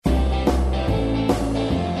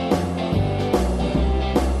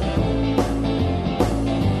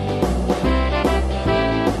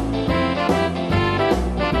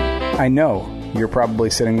I know you're probably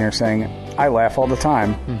sitting there saying, I laugh all the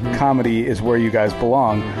time. Mm-hmm. Comedy is where you guys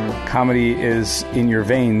belong. Mm-hmm. Comedy is in your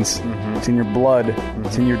veins. Mm-hmm. It's in your blood. Mm-hmm.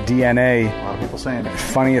 It's in your DNA. A lot of people saying it.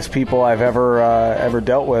 Funniest people I've ever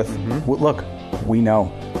dealt with. Mm-hmm. Look, we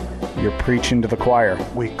know. You're preaching to the choir.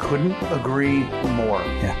 We couldn't agree more.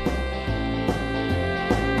 Yeah.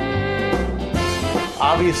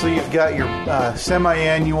 Obviously, you've got your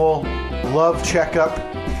semi-annual love checkup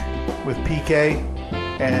with PK.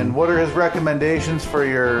 And what are his recommendations for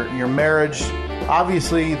your marriage?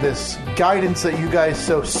 Obviously, this guidance that you guys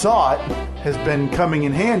so sought has been coming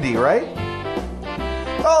in handy, right?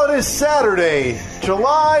 Oh, it is Saturday,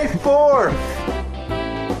 July 4th.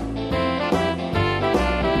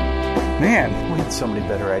 Man. We had so many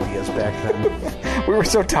better ideas back then. We were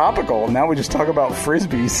so topical. Now we just talk about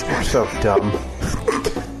Frisbees. We're so dumb.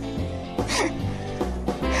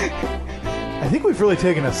 I think we've really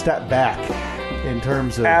taken a step back in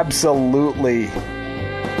terms of... Absolutely.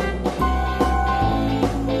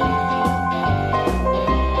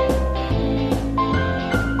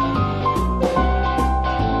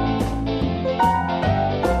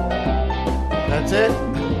 That's it.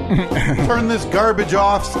 Turn this garbage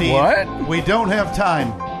off, Steve. What? We don't have time.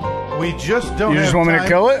 We just don't have time. You just want me to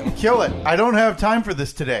kill it? Kill it. I don't have time for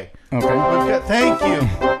this today. Okay. Thank you.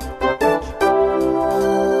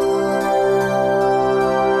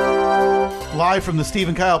 Live from the Steve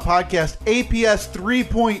and Kyle podcast, APS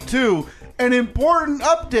 3.2, an important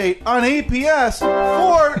update on APS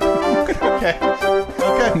 4. Okay.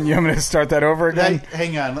 You want me to start that over again?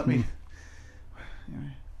 Hang on, let me...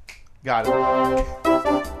 Got it.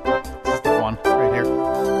 This is the one right here.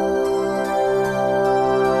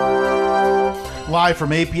 Live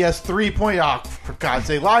from APS 3.0. For God's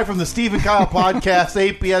sake. Live from the Steve and Kyle podcast,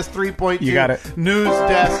 APS 3.2. You got it. News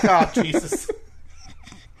desk. Oh, Jesus.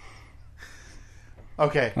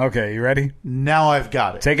 Okay. Okay, you ready? Now I've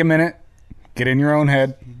got it. Take a minute. Get in your own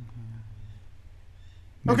head.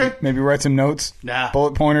 Okay. Maybe write some notes. Nah.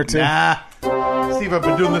 Bullet point or two. Nah. Steve, I've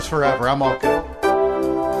been doing this forever. I'm all good.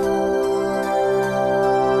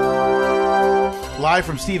 Live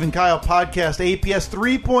from Steve and Kyle podcast, APS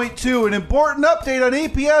 3.2, an important update on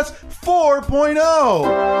APS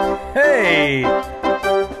 4.0. Hey! Look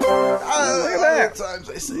at that.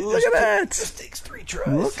 Look at that. This takes 3 tries.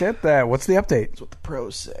 Look at that. What's the update? That's what the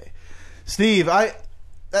pros say. Steve, I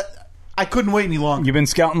couldn't wait any longer. You've been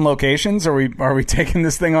scouting locations? Are we taking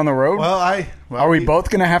this thing on the road? Well, are we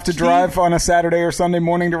both going to have to drive on a Saturday or Sunday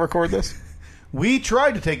morning to record this? We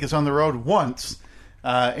tried to take this on the road once,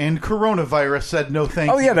 and coronavirus said no thank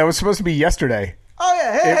you. Oh, yeah, that was supposed to be yesterday. Oh,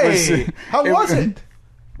 yeah, hey! How was it?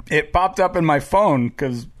 It popped up in my phone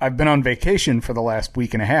because I've been on vacation for the last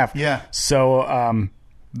week and a half. Yeah. So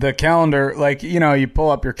the calendar, you pull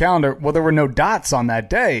up your calendar. Well, there were no dots on that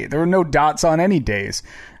day. There were no dots on any days.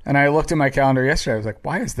 And I looked at my calendar yesterday. I was like,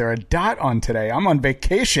 why is there a dot on today? I'm on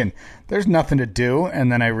vacation. There's nothing to do.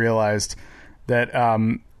 And then I realized that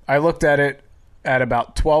I looked at it at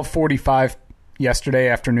about 12:45 yesterday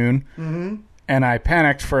afternoon. Mm-hmm. And I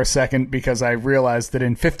panicked for a second because I realized that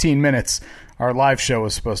in 15 minutes, our live show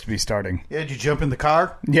was supposed to be starting. Yeah, did you jump in the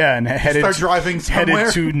car? Yeah, and start driving somewhere?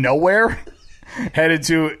 Headed to nowhere. Headed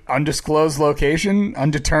to undisclosed location,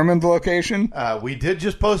 undetermined location. We did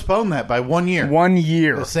just postpone that by 1 year. 1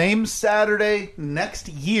 year. The same Saturday next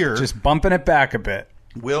year. Just bumping it back a bit.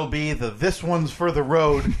 Will be the This One's for the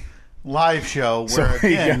Road live show. Where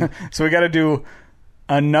so we got to do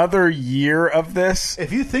another year of this.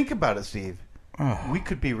 If you think about it, Steve, we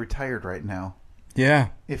could be retired right now. Yeah.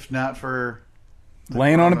 If not for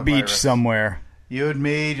laying on a beach somewhere. You and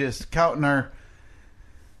me just counting our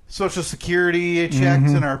Social Security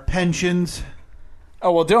checks and our pensions.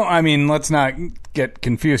 Oh, well, let's not get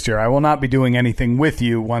confused here. I will not be doing anything with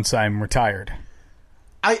you once I'm retired.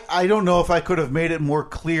 I don't know if I could have made it more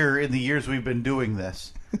clear in the years we've been doing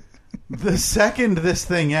this. The second this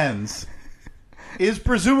thing ends is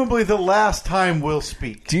presumably the last time we'll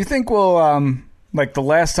speak. Do you think we'll, the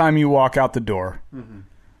last time you walk out the door,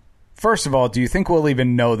 first of all, do you think we'll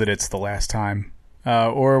even know that it's the last time?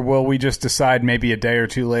 Or will we just decide maybe a day or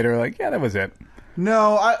two later, that was it?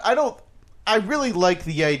 No, I don't. I really like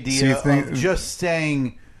the idea of just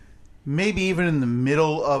saying maybe even in the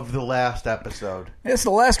middle of the last episode. It's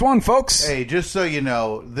the last one, folks. Hey, just so you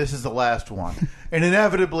know, this is the last one. And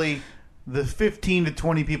inevitably, the 15 to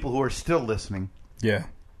 20 people who are still listening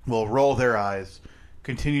will roll their eyes,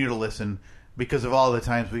 continue to listen, because of all the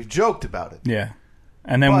times we've joked about it. Yeah.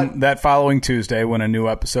 And then that following Tuesday, when a new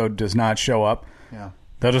episode does not show up,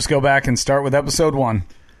 they'll just go back and start with episode 1.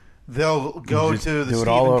 They'll go to the Steve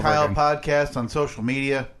and Kyle podcast on social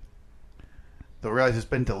media. they'll realize it's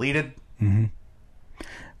been deleted.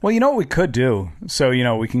 Well, you know what we could do? So,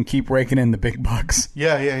 we can keep raking in the big bucks.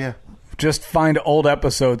 Yeah. Just find old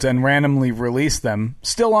episodes and randomly release them.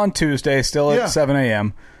 Still on Tuesday, still at 7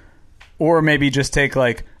 a.m. Or maybe just take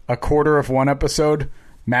like a quarter of one episode,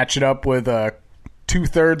 match it up with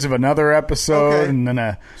 2/3 of another episode, and then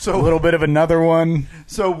a little bit of another one.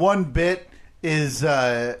 So one bit is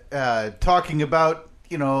talking about,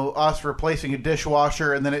 us replacing a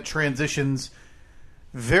dishwasher, and then it transitions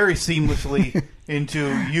very seamlessly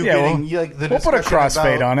into you getting the we'll put a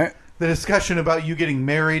crossfade on it. The discussion about you getting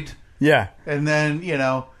married. Yeah. And then,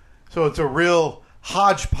 so it's a real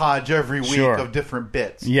hodgepodge every week of different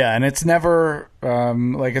bits. Yeah, and it's never,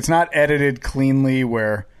 it's not edited cleanly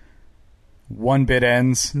where one bit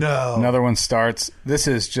ends, another one starts. This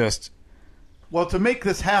is just... Well, to make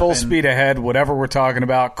this happen... Full speed ahead, whatever we're talking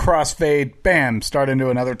about, crossfade, bam, start into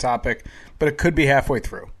another topic, but it could be halfway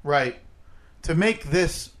through. Right. To make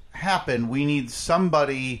this happen, we need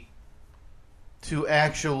somebody to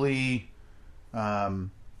actually...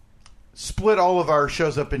 split all of our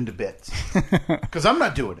shows up into bits. Because I'm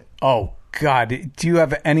not doing it. Oh, God. Do you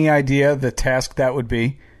have any idea the task that would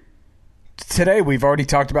be? Today, we've already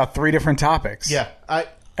talked about 3 different topics. Yeah.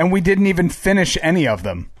 And we didn't even finish any of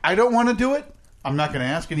them. I don't want to do it. I'm not going to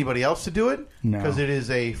ask anybody else to do it. No. Because it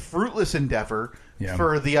is a fruitless endeavor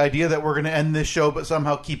for the idea that we're going to end this show but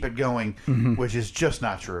somehow keep it going, which is just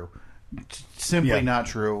not true. Simply not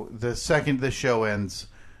true. The second this show ends,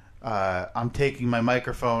 I'm taking my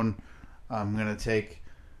microphone... I'm going to take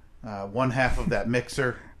one half of that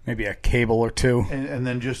mixer. Maybe a cable or two. And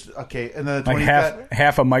then just, and then the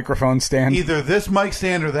half a microphone stand. Either this mic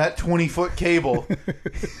stand or that 20-foot cable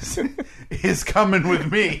is coming with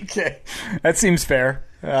me. Okay. That seems fair.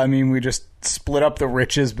 I mean, we just split up the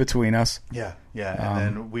riches between us. Yeah. And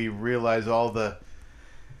then we realize all the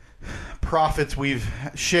profits we've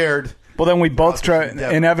shared. Well, then we both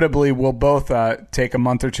inevitably, we'll both take a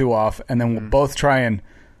month or two off, and then we'll both try and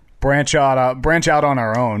branch out on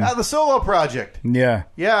our own. The solo project. Yeah.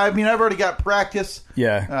 Yeah, I mean, I've already got practice.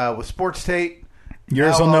 Yeah. With Sports Tate.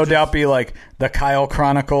 Yours will no doubt be like the Kyle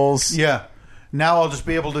Chronicles. Yeah. Now I'll just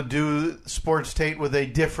be able to do Sports Tate with a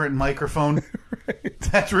different microphone. Right.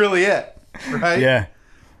 That's really it. Right? Yeah.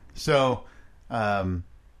 So, I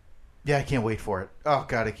can't wait for it. Oh,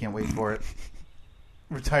 God, I can't wait for it.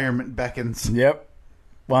 Retirement beckons. Yep.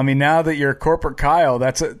 Well, I mean, now that you're corporate Kyle,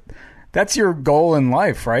 that's your goal in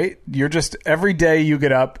life, right? You're just, every day you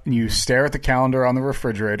get up and you stare at the calendar on the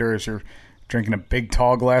refrigerator as you're drinking a big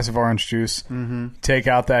tall glass of orange juice, take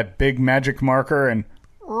out that big magic marker and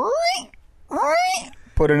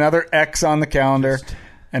put another X on the calendar,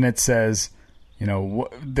 and it says,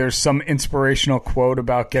 there's some inspirational quote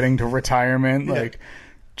about getting to retirement, like,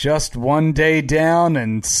 just one day down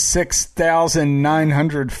and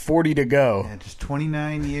 6,940 to go. Yeah, just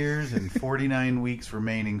 29 years and 49 weeks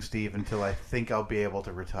remaining, Steve, until I think I'll be able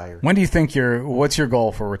to retire. When do you think what's your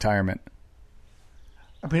goal for retirement?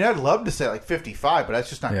 I mean, I'd love to say like 55, but that's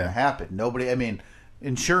just not going to happen. Nobody, I mean,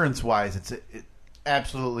 insurance-wise, it's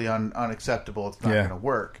absolutely unacceptable. It's not going to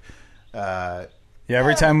work.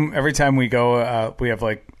 Every time we go, we have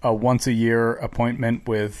like a once-a-year appointment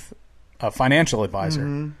with a financial advisor,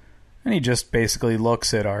 and he just basically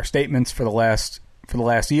looks at our statements for the last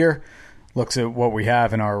year, looks at what we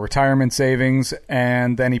have in our retirement savings,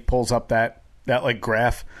 and then he pulls up that like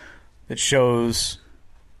graph that shows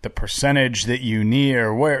the percentage that you need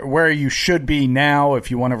or where you should be now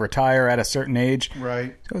if you want to retire at a certain age.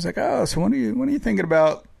 Right. So I was like, oh, so when are you thinking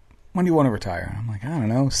about, when do you want to retire? And I'm like, I don't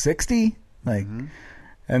know, 60? Like,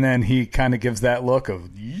 and then he kind of gives that look of,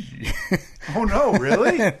 oh no,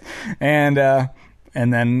 really? and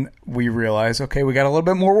then we realize, okay, we got a little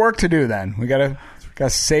bit more work to do. Then we got to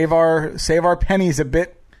save our pennies a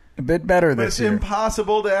bit better this year. It's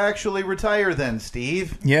impossible to actually retire then,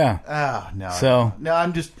 Steve. Yeah. Oh no. So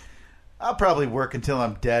no, I'll probably work until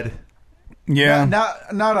I'm dead. Yeah.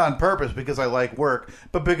 Not on purpose because I like work,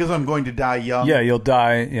 but because I'm going to die young. Yeah, you'll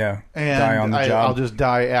die. Yeah, and die on the job. I'll just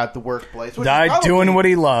die at the workplace. Die doing what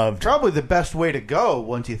he loved. Probably the best way to go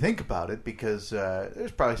once you think about it, because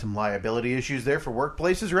there's probably some liability issues there for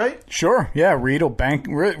workplaces, right? Sure. Yeah, Reed will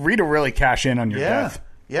really cash in on your death.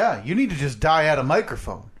 Yeah, you need to just die at a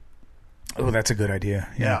microphone. Oh, that's a good idea.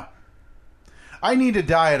 Yeah. I need to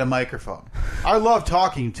die at a microphone. I love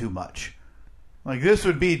talking too much. Like, this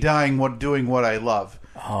would be doing what I love.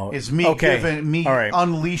 Oh, is me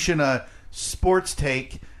unleashing a sports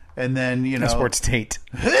take, and then a sports Tate.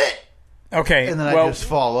 Okay, and then I just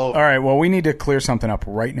fall over. All right, well, we need to clear something up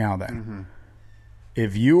right now. Then,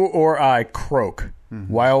 if you or I croak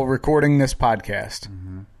while recording this podcast,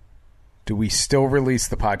 do we still release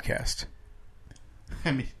the podcast?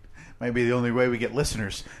 I mean, might be the only way we get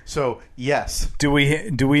listeners. So, yes. Do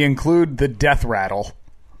we include the death rattle?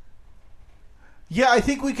 Yeah, I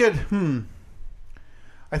think we could.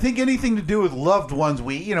 I think anything to do with loved ones,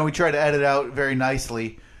 we try to edit out very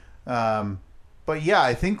nicely. But yeah,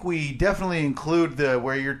 I think we definitely include the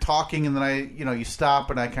where you're talking and then you stop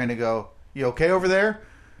and I kind of go, "You okay over there?"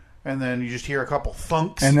 And then you just hear a couple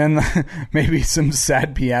thunks. And then maybe some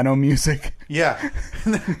sad piano music. Yeah.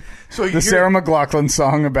 So the Sarah McLachlan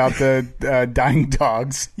song about the dying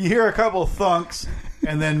dogs. You hear a couple thunks,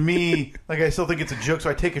 and then me, I still think it's a joke, so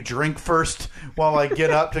I take a drink first while I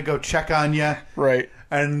get up to go check on you. Right.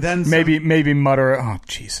 And then maybe mutter, "Oh,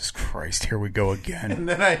 Jesus Christ, here we go again."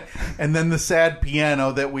 And then the sad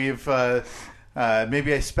piano that we've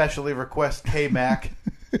maybe I specially request K-Mac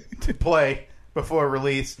to play before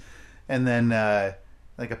release. And then,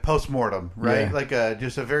 like a post-mortem, right? Yeah. Like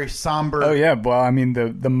just a very somber... Oh, yeah. Well, I mean,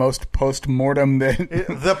 the most post-mortem that...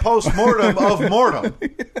 The post-mortem of mortem.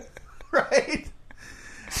 Right?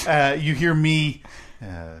 You hear me...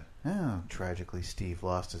 tragically, Steve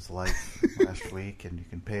lost his life last week, and you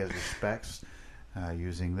can pay his respects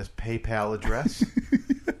using this PayPal address.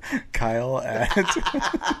 Kyle at...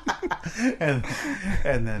 and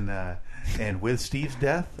then... and with Steve's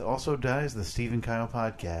death, also dies the Steve and Kyle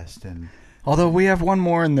podcast. And although we have one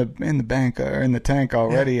more in the bank or in the tank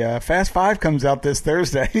already, Fast 5 comes out this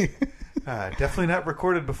Thursday. Definitely not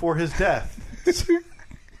recorded before his death.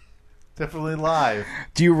 Definitely live.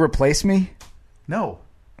 Do you replace me? No.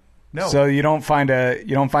 So you don't find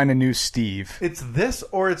a new Steve. It's this,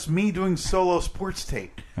 or it's me doing solo sports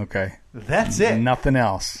tape. Okay. That's it. Nothing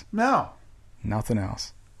else. No. Nothing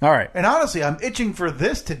else. All right. And honestly, I'm itching for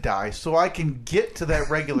this to die so I can get to that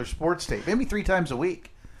regular sports tape. Maybe 3 times a week.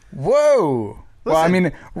 Whoa. Listen, well, I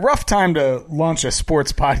mean, rough time to launch a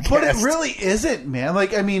sports podcast. But it really isn't, man.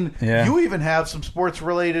 Yeah. You even have some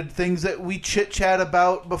sports-related things that we chit-chat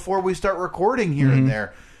about before we start recording here and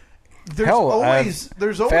there. There's always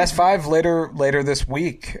Fast 5 later this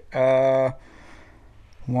week. 1,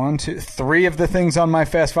 2, 3 of the things on my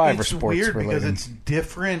Fast 5 are sports related. It's weird because it's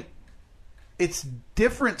different. It's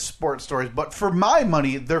different sports stories, but for my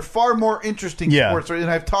money, they're far more interesting sports stories.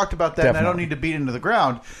 And I've talked about that, and I don't need to beat into the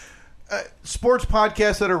ground. Sports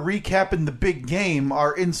podcasts that are recapping the big game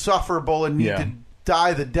are insufferable and need to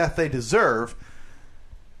die the death they deserve.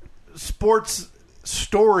 Sports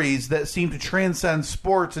stories that seem to transcend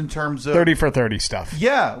sports in terms of 30 for 30 stuff.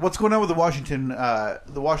 Yeah, what's going on with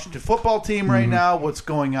the Washington football team right now? What's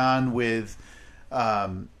going on with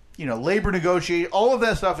labor negotiation? All of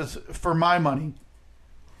that stuff is, for my money,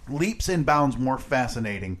 leaps and bounds more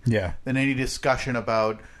fascinating than any discussion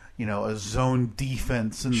about a zone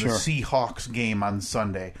defense in the Seahawks game on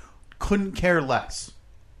Sunday. Couldn't care less.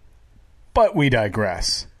 But we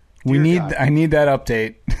digress. I need that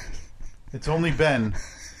update. It's only been...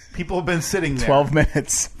 People have been sitting there. 12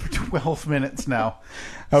 minutes. For 12 minutes now.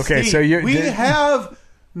 Okay, Steve, so we have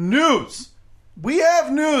news. We have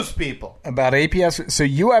news, people. About APS. So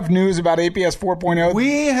you have news about APS 4.0?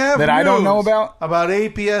 We have that news I don't know about? About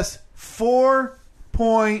APS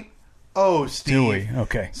 4.0, Steve. Do we?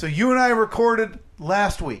 Okay. So you and I recorded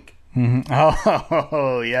last week. Mm-hmm.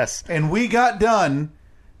 Oh, yes. And we got done,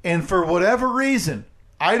 and for whatever reason,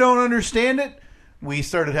 I don't understand it, we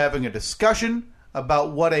started having a discussion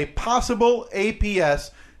about what a possible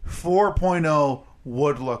APS 4.0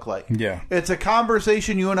 would look like. Yeah. It's a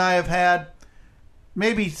conversation you and I have had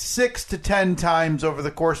maybe 6 to 10 times over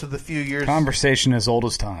the course of the few years. Conversation as old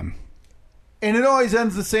as time. And it always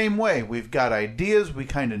ends the same way. We've got ideas. We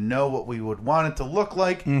kind of know what we would want it to look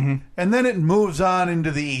like. Mm-hmm. And then it moves on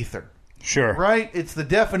into the ether. Sure. Right? It's the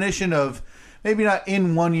definition of maybe not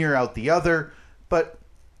in one year, out the other, but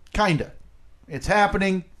kind of. It's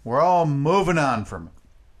happening. We're all moving on from it.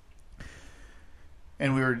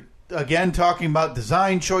 And we were, again, talking about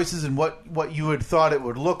design choices and what you had thought it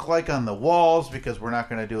would look like on the walls, because we're not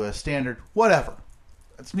going to do a standard whatever.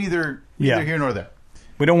 It's neither here nor there.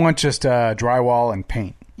 We don't want just drywall and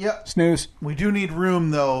paint. Yep. Snooze. We do need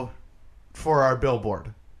room, though, for our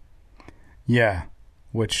billboard. Yeah.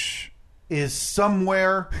 Which is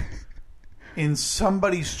somewhere in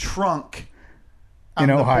somebody's trunk on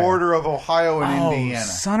in the Ohio. Border of Ohio and Indiana.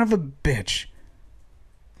 Son of a bitch.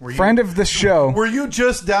 Friend of the show. Were you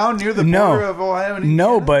just down near the border of Ohio and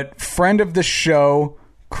Indiana? No, but friend of the show,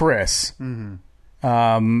 Chris,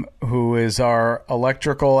 who is our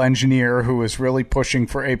electrical engineer, who is really pushing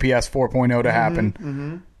for APS 4.0 to happen.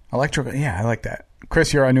 Mm-hmm. Electrical, yeah, I like that.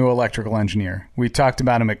 Chris, you're our new electrical engineer. We talked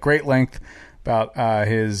about him at great length, about how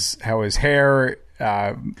his hair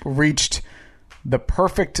reached the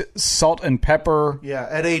perfect salt and pepper Yeah,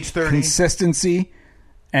 at age 30. consistency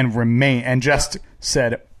and just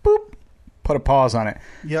said, boop, put a pause on it.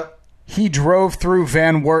 Yep. He drove through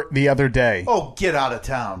Van Wert the other day. Oh, get out of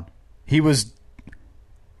town.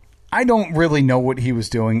 I don't really know what he was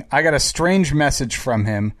doing. I got a strange message from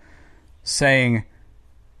him saying,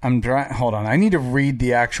 hold on, I need to read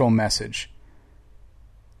the actual message.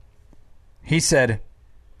 He said,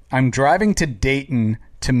 I'm driving to Dayton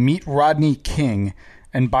to meet Rodney King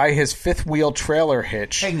and buy his fifth wheel trailer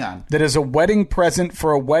hitch. Hang on. That is a wedding present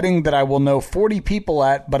for a wedding that I will know 40 people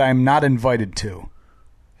at, but I'm not invited to.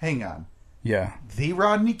 Hang on. Yeah. The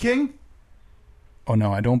Rodney King? Oh,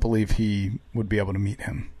 no, I don't believe he would be able to meet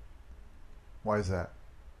him. Why is that?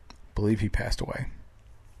 I believe he passed away.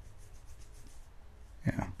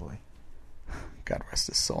 Yeah. Boy. God rest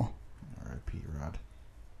his soul. R.I.P. Rod.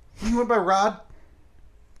 He went by Rod?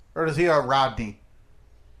 Or does he have Rodney?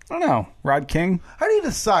 I don't know. Rod King? How do you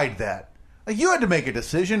decide that? Like, you had to make a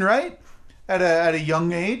decision, right? At a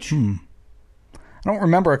young age? I don't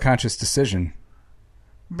remember a conscious decision.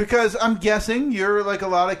 Because I'm guessing you're like a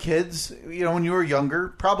lot of kids, when you were younger,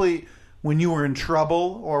 probably when you were in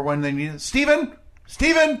trouble or when they needed... Steven!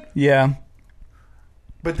 Yeah.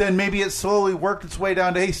 But then maybe it slowly worked its way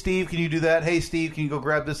down to, hey, Steve, can you do that? Hey, Steve, can you go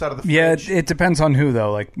grab this out of the fridge? Yeah, it depends on who,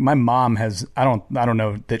 though. Like, my mom has... I don't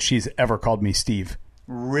know that she's ever called me Steve.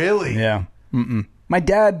 Really? Yeah. Mm-mm. My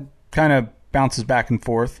dad kind of bounces back and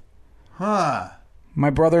forth. Huh.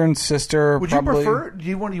 My brother and sister Would probably... you prefer... Do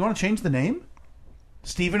you want to change the name?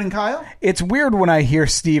 Steven and Kyle? It's weird when I hear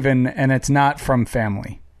Steven and it's not from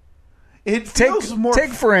family. It feels more...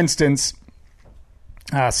 Take, for instance...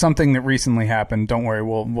 something that recently happened. Don't worry,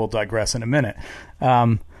 we'll digress in a minute.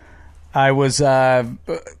 I was,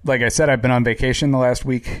 like I said, I've been on vacation the last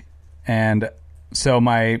week, and so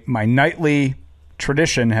my nightly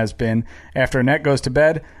tradition has been after Annette goes to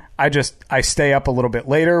bed, I stay up a little bit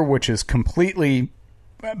later, which is completely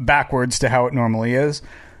backwards to how it normally is.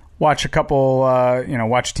 Watch a couple,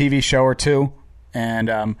 watch a TV show or two,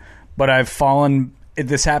 and but I've fallen.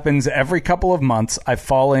 This happens every couple of months. I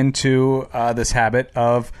fall into this habit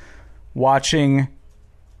of watching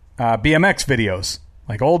BMX videos,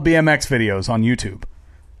 like old BMX videos on YouTube,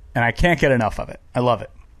 and I can't get enough of it. I love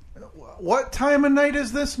it. What time of night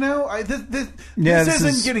is this now? This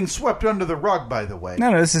isn't getting swept under the rug, by the way.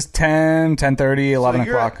 No, this is 10, 10:30, 11 so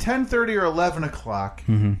you're o'clock. At 10:30 or 11 o'clock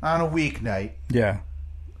on a weeknight. Yeah.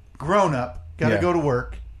 Grown up, got to go to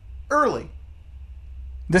work early.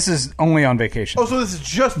 This is only on vacation. Oh, so this is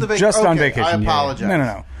just the vacation? Just on vacation. I apologize.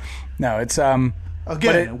 Yeah. No, it's...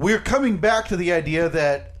 Again, we're coming back to the idea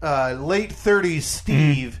that late 30s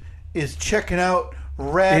Steve is checking out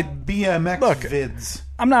rad BMX vids.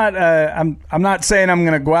 I'm not. I'm not saying I'm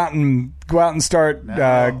going to go out and start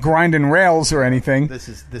grinding rails or anything. This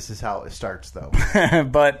is how it starts, though.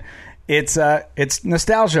 But it's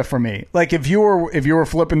nostalgia for me. Like if you were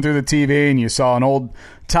flipping through the TV and you saw an old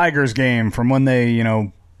Tigers game from when they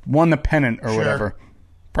won the pennant or whatever,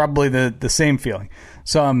 probably the same feeling.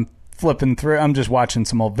 So I'm flipping through. I'm just watching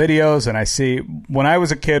some old videos, and I see when I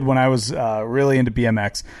was a kid, when I was really into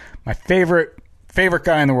BMX, my favorite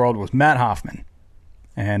guy in the world was Matt Hoffman.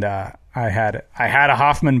 And I had a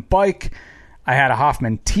Hoffman bike, I had a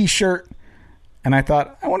Hoffman T-shirt, and I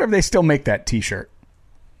thought, I wonder if they still make that T-shirt.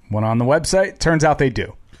 Went on the website, turns out they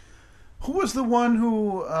do. Who was the one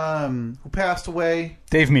who passed away?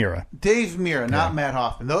 Dave Mirra. Dave Mirra, not Matt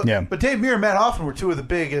Hoffman. But Dave Mirra and Matt Hoffman were two of the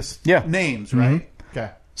biggest names, right? Mm-hmm.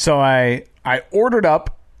 Okay. So I ordered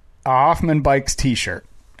up a Hoffman Bikes T-shirt,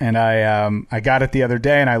 and I got it the other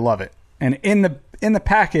day, and I love it. And in the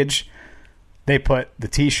package, they put the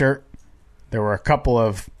T-shirt. There were a couple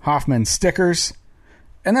of Hoffman stickers,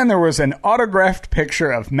 and then there was an autographed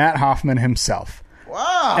picture of Matt Hoffman himself.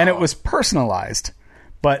 Wow! And it was personalized.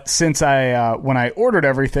 But since when I ordered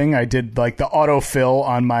everything, I did like the autofill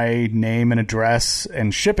on my name and address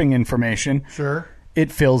and shipping information. Sure.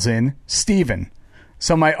 It fills in Steven.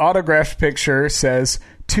 So my autographed picture says,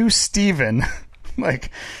 to Steven,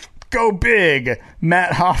 like, go big,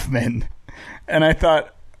 Matt Hoffman. And I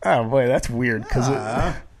thought, oh boy, that's weird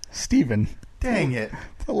because Steven. Dang it.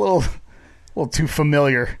 It's a little too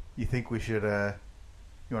familiar. You think we should,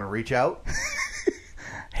 you want to reach out?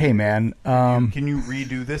 Hey, man. Can you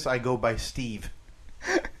redo this? I go by Steve.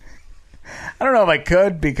 I don't know if I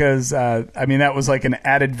could because, that was like an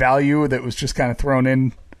added value that was just kind of thrown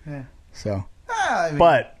in. Yeah. So,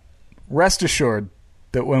 but rest assured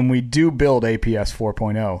that when we do build APS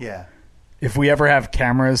 4.0, if we ever have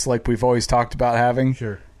cameras like we've always talked about having,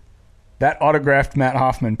 that autographed Matt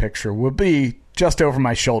Hoffman picture will be just over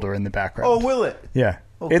my shoulder in the background. Oh, will it? Yeah.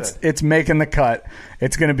 It's making the cut.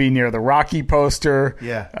 It's going to be near the Rocky poster.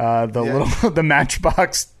 Yeah. The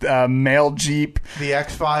Matchbox mail Jeep. The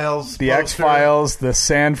X-Files. The X-Files. The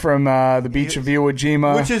sand from the beach of Iwo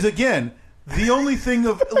Jima. Which is, again, the only thing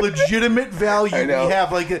of legitimate value we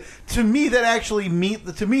have. Like, to me, that's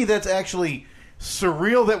actually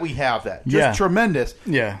surreal that we have that. Just tremendous.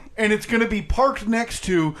 Yeah. And it's going to be parked next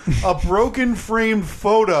to a broken framed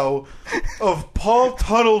photo of Paul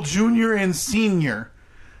Tuttle Jr. and Sr.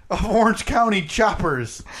 of Orange County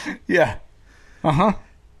Choppers. Yeah. Uh-huh.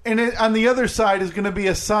 And on the other side is going to be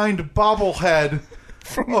a signed bobblehead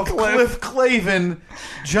of Cliff Clavin,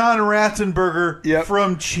 John Ratzenberger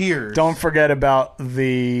from Cheers. Don't forget about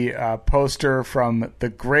the poster from the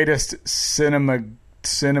greatest cinematic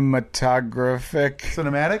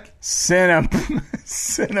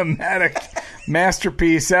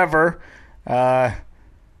masterpiece ever.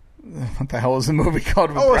 What the hell is the movie called?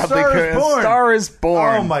 A Star is Born. Star is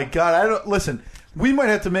Born. Oh my God! Listen. We might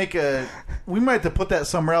have to put that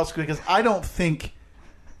somewhere else because I don't think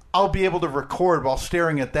I'll be able to record while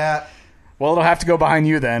staring at that. Well, it'll have to go behind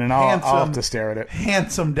you then, and I'll have to stare at it.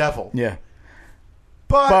 Handsome devil. Yeah.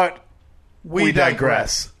 But we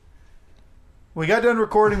digress. We got done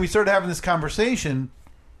recording. We started having this conversation.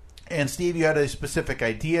 And, Steve, you had a specific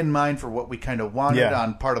idea in mind for what we kind of wanted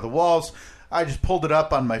on part of the walls. I just pulled it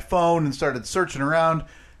up on my phone and started searching around.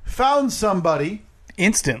 Found somebody.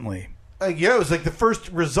 Instantly. It was like the first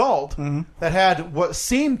result that had what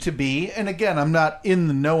seemed to be, and again, I'm not in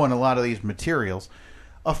the know on a lot of these materials,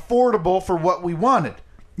 affordable for what we wanted.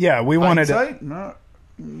 Yeah, we wanted it.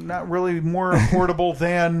 Not really more affordable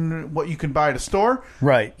than what you can buy at a store.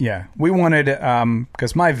 Right, yeah. We wanted,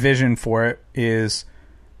 because my vision for it is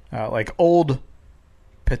like old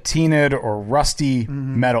patinaed or rusty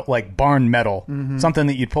metal, like barn metal. Something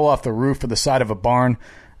that you'd pull off the roof or the side of a barn.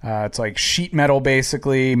 It's like sheet metal,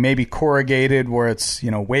 basically, maybe corrugated where it's,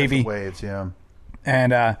 wavy. Waves, yeah.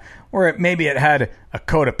 And or maybe it had a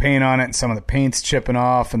coat of paint on it and some of the paint's chipping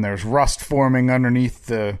off and there's rust forming underneath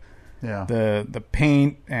the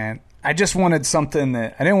paint. And I just wanted something I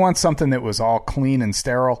didn't want something that was all clean and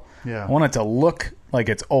sterile. Yeah. I want it to look like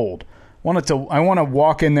it's old. I want to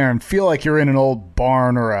walk in there and feel like you're in an old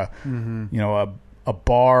barn or a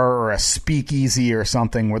bar or a speakeasy or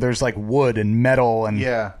something where there's like wood and metal and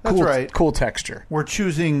cool texture. We're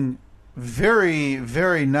choosing very,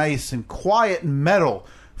 very nice and quiet metal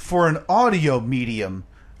for an audio medium.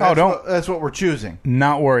 That's what we're choosing.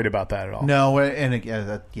 Not worried about that at all. No, and again,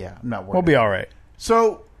 I'm not worried. We'll be all right.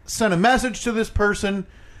 So, send a message to this person,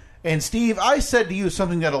 and Steve, I said to you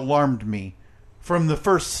something that alarmed me from the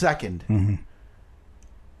first second.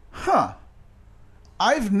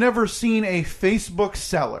 I've never seen a Facebook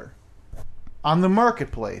seller on the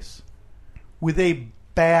marketplace with a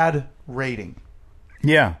bad rating.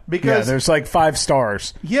 Yeah, because there's like 5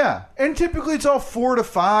 stars. Yeah, and typically it's all 4 to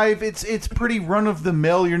 5. It's pretty run of the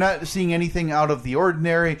mill. You're not seeing anything out of the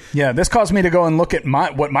ordinary. Yeah, this caused me to go and look at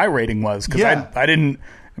what my rating was because I didn't.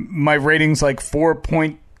 My rating's like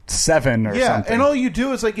 4.7 or something. Yeah, and all you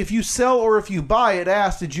do is like if you sell or if you buy, it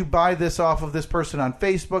asks, did you buy this off of this person on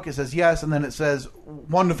Facebook? It says yes, and then it says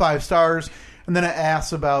 1 to 5 stars, and then it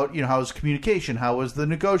asks about how was communication, how was the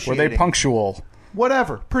negotiating, were they punctual,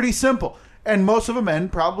 whatever. Pretty simple. And most of them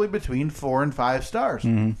end probably between 4 and 5 stars.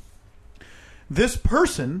 This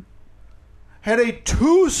person had a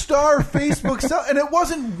 2-star Facebook sell, and it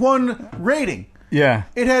wasn't 1 rating. Yeah.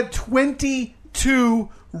 It had 22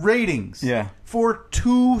 ratings for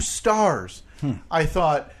 2 stars. I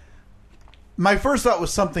thought, my first thought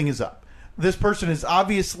was something is up. This person is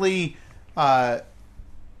obviously, I'm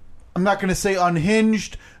not going to say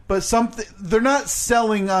unhinged, but they're not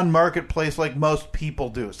selling on Marketplace like most people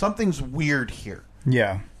do. Something's weird here.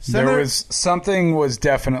 Yeah. Something was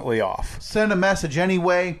definitely off. Send a message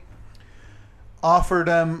anyway. Offered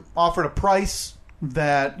a price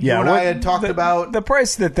that you and I had talked about. The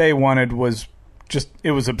price that they wanted was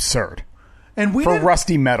it was absurd. And for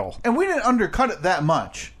rusty metal. And we didn't undercut it that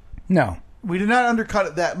much. No. We did not undercut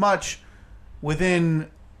it that much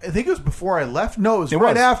within, I think it was before I left. No, it was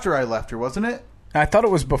right after I left her, wasn't it? I thought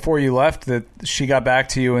it was before you left that she got back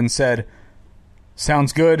to you and said,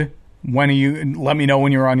 sounds good. Let me know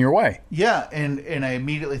when you're on your way. Yeah, and I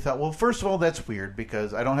immediately thought, well, first of all, that's weird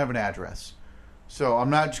because I don't have an address. So I'm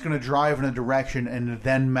not just going to drive in a direction and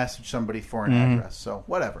then message somebody for an address. So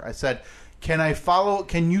whatever. I said,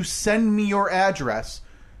 can you send me your address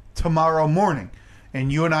tomorrow morning?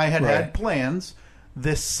 And you and I had plans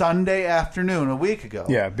this Sunday afternoon a week ago.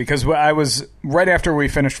 Yeah, because I was right after we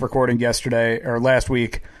finished recording yesterday or last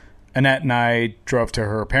week, Annette and I drove to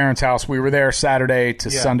her parents' house. We were there Saturday to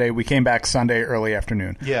Sunday. We came back Sunday early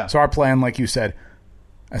afternoon. Yeah. So our plan, like you said,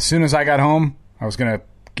 as soon as I got home, I was going to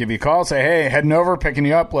give you a call, say, hey, heading over, picking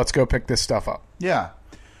you up. Let's go pick this stuff up. Yeah.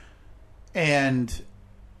 And,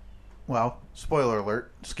 well, spoiler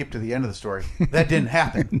alert, skip to the end of the story. That didn't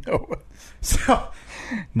happen. No. So,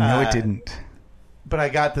 No, it didn't. but I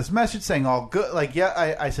got this message saying all good. Like,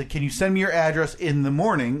 yeah, I said, can you send me your address in the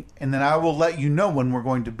morning, and then I will let you know when we're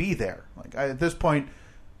going to be there. Like, at this point,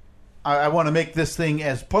 I want to make this thing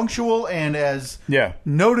as punctual and as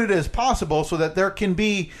noted as possible so that there can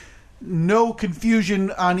be no confusion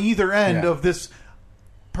on either end of this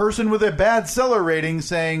person with a bad seller rating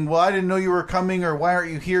saying, well, I didn't know you were coming, or why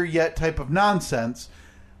aren't you here yet type of nonsense.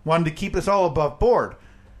 Wanted to keep us all above board.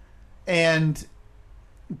 And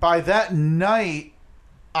by that night,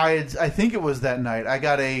 I think it was that night, I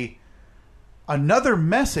got another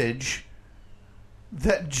message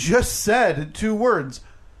that just said 2 words,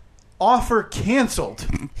 offer canceled.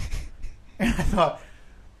 And I thought,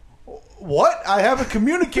 what? I haven't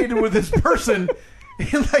communicated with this person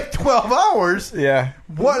in like 12 hours. Yeah.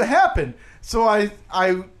 What happened? So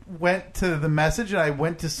I went to the message and I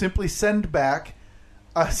went to simply send back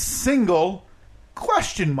a single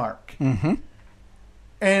question mark. Mm-hmm.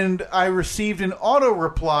 And I received an auto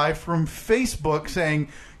reply from Facebook saying,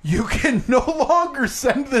 you can no longer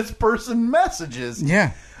send this person messages.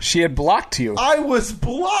 Yeah. She had blocked you. I was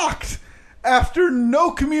blocked after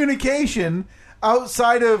no communication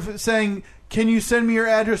outside of saying, can you send me your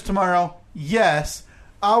address tomorrow? Yes.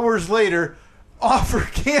 Hours later, offer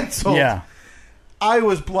canceled. Yeah. I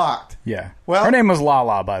was blocked. Yeah. Well, her name was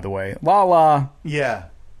Lala, by the way. Lala. Yeah.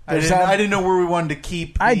 I didn't know where we wanted to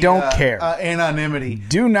keep I don't care. Anonymity.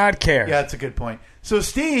 Do not care. Yeah, that's a good point. So,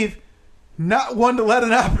 Steve, not one to let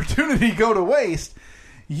an opportunity go to waste,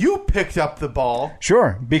 you picked up the ball.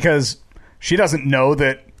 Sure, because she doesn't know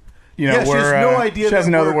that, she has no idea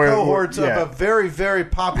that we're cohorts of yeah. a very, very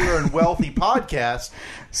popular and wealthy podcast.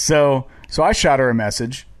 So I shot her a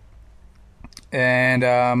message, and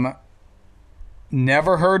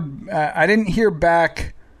never heard. I didn't hear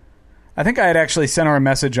back. I think I had actually sent her a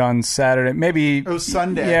message on Saturday. Maybe it was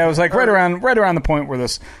Sunday. Yeah, it was like right around the point where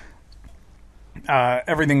this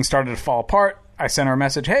everything started to fall apart. I sent her a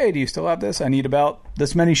message. Hey, do you still have this? I need about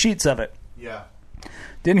this many sheets of it. Yeah.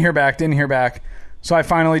 Didn't hear back. So I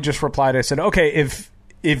finally just replied. I said, okay,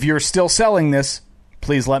 if you're still selling this,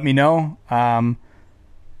 please let me know. I'm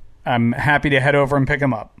happy to head over and pick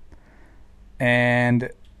them up. And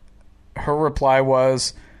her reply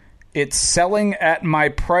was, it's selling at my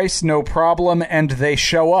price, no problem, and they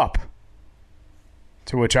show up.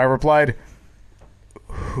 To which I replied,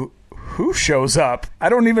 who shows up? I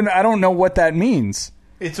don't know what that means.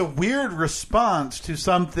 It's a weird response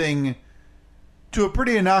to a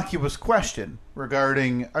pretty innocuous question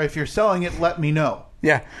regarding, if you're selling it, let me know.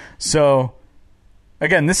 Yeah. So,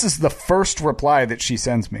 again, this is the first reply that she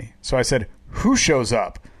sends me. So I said, who shows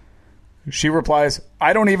up? She replies,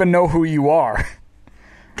 I don't even know who you are.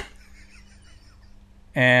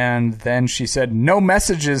 And then she said, no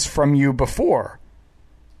messages from you before.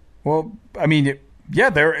 Well, I mean,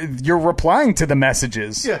 you're replying to the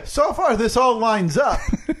messages. Yeah, so far this all lines up.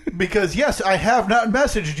 Because, yes, I have not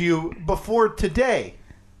messaged you before today.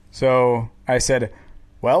 So I said,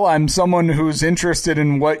 well, I'm someone who's interested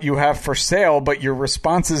in what you have for sale, but your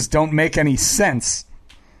responses don't make any sense.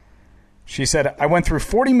 She said, I went through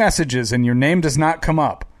 40 messages and your name does not come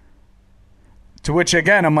up. To which,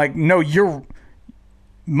 again, I'm like, no,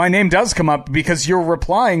 my name does come up because you're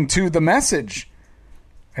replying to the message.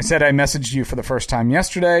 I said, I messaged you for the first time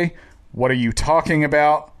yesterday. What are you talking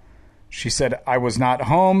about? She said, I was not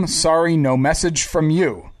home. Sorry, no message from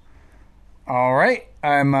you. All right.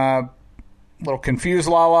 I'm a little confused,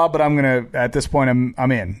 Lala, but I'm going to, at this point,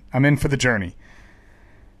 I'm in. I'm in for the journey.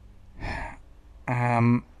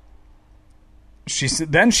 She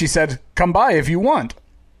said, come by if you want.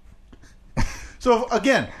 So,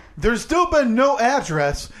 again, there's still been no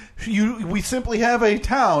address. We simply have a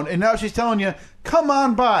town, and now she's telling you, come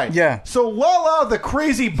on by. Yeah. So Lala, the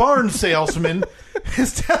crazy barn salesman,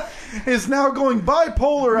 is now going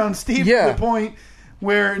bipolar on Steve to the point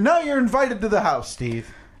where now you're invited to the house,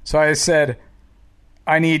 Steve. So I said,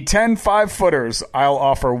 I need 10 5-footers. I'll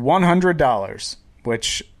offer $100,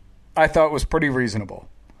 which I thought was pretty reasonable.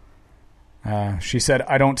 She said,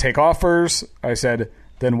 I don't take offers. I said,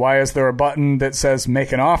 then why is there a button that says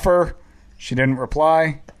make an offer? She didn't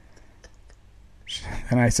reply.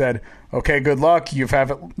 And I said, okay, good luck. You've had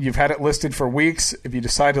it listed for weeks. If you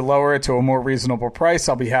decide to lower it to a more reasonable price,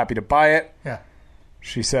 I'll be happy to buy it. Yeah.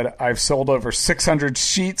 She said, I've sold over 600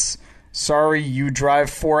 sheets sorry you drive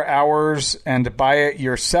 4 hours and buy it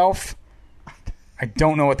yourself. I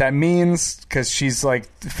don't know what that means because she's like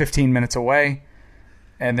 15 minutes away.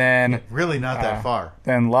 And then... Really not that far.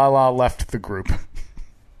 Then Lala left the group.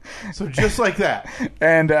 So just like that.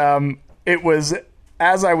 And it was,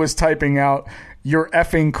 as I was typing out, "You're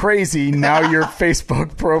effing crazy. Now your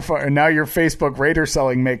Facebook profile, now your Facebook Raider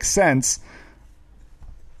selling makes sense,"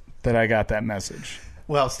 that I got that message.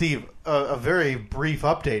 Well, Steve, a very brief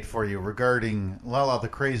update for you regarding Lala the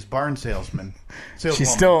crazed barn salesman.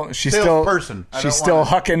 She's still hucking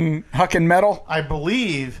metal. I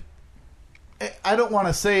believe. I don't want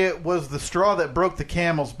to say it was the straw that broke the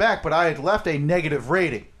camel's back, but I had left a negative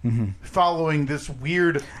rating following this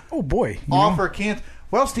weird offer.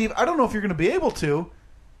 Well, Steve, I don't know if you're going to be able to.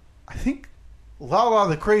 I think Lala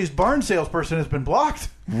the crazed barn salesperson has been blocked.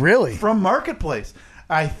 Really? From Marketplace.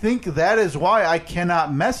 I think that is why I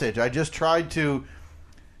cannot message. I just tried to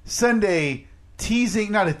send a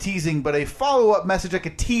follow-up message, like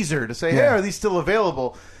a teaser, to say, hey, are these still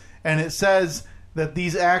available? And it says that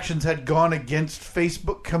these actions had gone against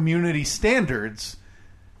Facebook community standards.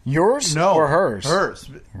 Yours? No. Or hers? Hers.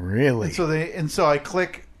 Really? And so I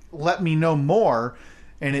click let me know more,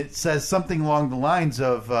 and it says something along the lines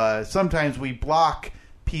of sometimes we block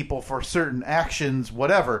people for certain actions,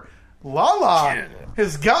 whatever. Lala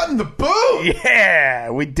has gotten the boot. Yeah,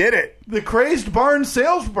 we did it. The crazed barn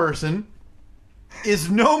salesperson is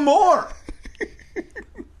no more.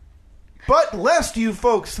 But lest you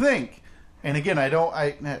folks think, and again,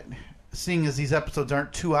 seeing as these episodes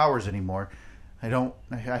aren't 2 hours anymore,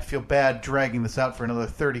 I feel bad dragging this out for another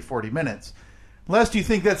 30, 40 minutes. Lest you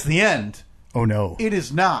think that's the end. Oh, no. It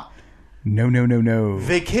is not. No.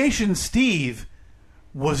 Vacation Steve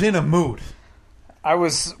was in a mood.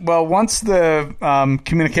 Once the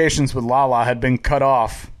communications with Lala had been cut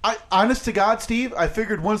off. Honest to God, Steve, I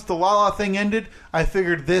figured once the Lala thing ended, I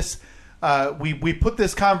figured this, we put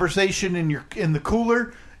this conversation in the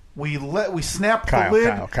cooler, we snapped the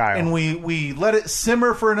lid, Kyle. and we let it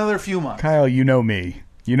simmer for another few months. Kyle, you know me.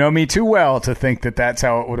 You know me too well to think that that's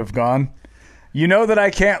how it would have gone. You know that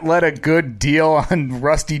I can't let a good deal on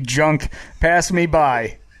rusty junk pass me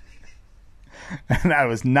by. And I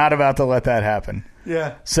was not about to let that happen.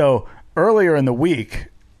 Yeah. So earlier in the week,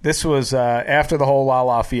 this was after the whole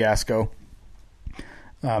Lala fiasco.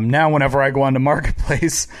 Now whenever I go onto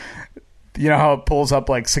Marketplace, you know how it pulls up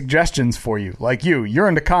like suggestions for you. Like you're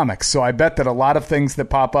into comics, so I bet that a lot of things that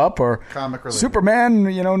pop up are comic related. Superman,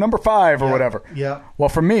 number 5 or whatever. Yeah. Well,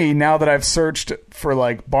 for me, now that I've searched for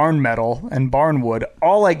like barn metal and barnwood,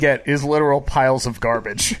 all I get is literal piles of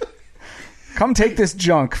garbage. Come take this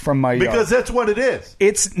junk from my yard. Because that's what it is.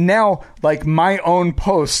 It's now like my own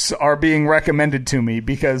posts are being recommended to me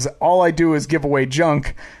because all I do is give away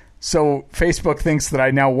junk. So Facebook thinks that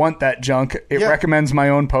I now want that junk. It recommends my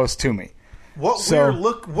own post to me.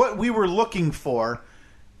 What we were looking for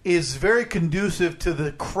is very conducive to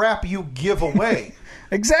the crap you give away.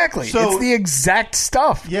 Exactly. So, it's the exact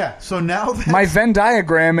stuff. Yeah. So now my Venn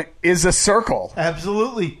diagram is a circle.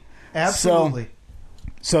 Absolutely.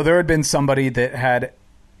 So there had been somebody that had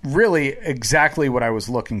really exactly what I was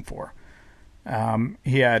looking for.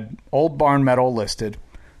 He had old barn metal listed.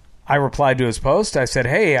 I replied to his post. I said,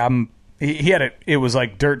 "Hey, he had it. It was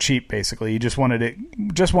like dirt cheap, basically. He just wanted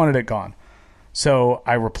it gone." So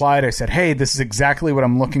I replied. I said, "Hey, this is exactly what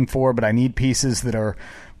I'm looking for, but I need pieces that are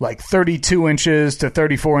like 32 inches to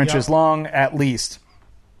 34 inches long at least."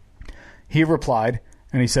 He replied,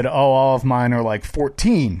 and he said, "Oh, all of mine are like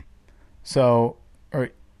 14." So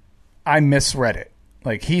I misread it.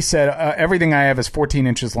 Like he said, everything I have is 14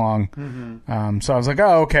 inches long. Mm-hmm. So I was like,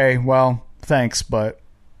 "Oh, okay. Well, thanks, but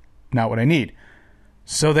not what I need."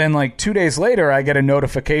 So then like 2 days later, I get a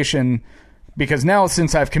notification because now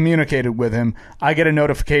since I've communicated with him, I get a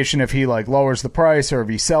notification if he like lowers the price or if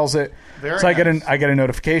he sells it. I get a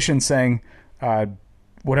notification saying,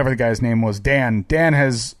 whatever the guy's name was, Dan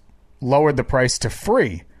has lowered the price to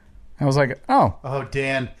free. I was like, oh,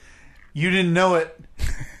 Dan, you didn't know it.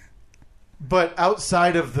 But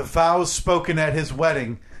outside of the vows spoken at his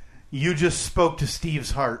wedding, you just spoke to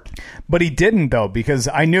Steve's heart. But he didn't, though, because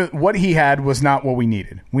I knew what he had was not what we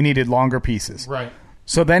needed. We needed longer pieces. Right.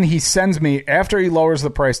 So then he sends me, after he lowers the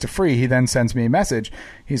price to free, he then sends me a message.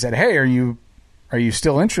 He said, "Hey, are you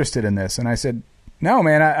still interested in this?" And I said, "No,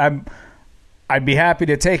 man, I'd be happy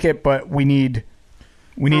to take it, but we need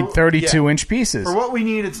 32-inch pieces. For what we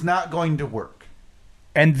need, it's not going to work."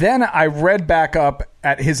 And then I read back up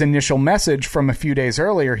at his initial message from a few days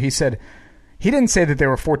earlier. He said, he didn't say that they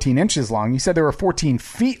were 14 inches long. He said they were 14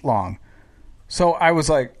 feet long. So I was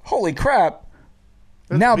like, holy crap.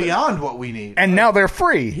 That's beyond what we need. And now they're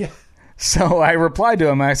free. Yeah. So I replied to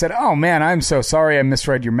him and I said, "Oh man, I'm so sorry. I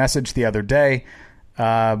misread your message the other day.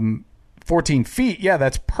 14 feet. Yeah,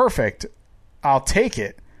 that's perfect. I'll take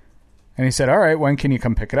it." And he said, "All right, when can you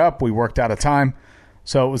come pick it up?" We worked out a time.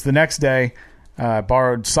 So it was the next day.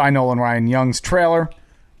 Borrowed Cy Nolan Ryan Young's trailer.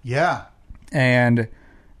 Yeah. And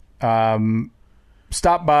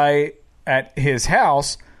stopped by at his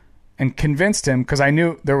house and convinced him, because I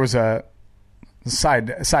knew there was a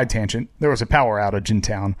side tangent. There was a power outage in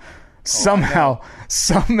town. Somehow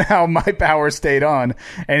my power stayed on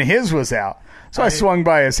and his was out. So I swung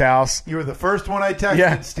by his house. You were the first one I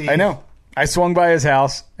texted, Steve. I know. I swung by his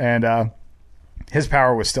house and his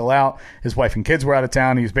power was still out. His wife and kids were out of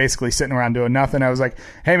town. He was basically sitting around doing nothing. I was like,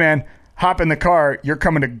 "Hey man, hop in the car. You're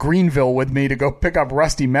coming to Greenville with me to go pick up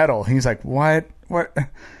rusty metal." He's like, "What?" I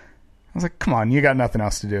was like, "Come on, you got nothing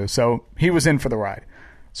else to do." So he was in for the ride.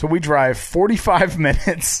 So we drive 45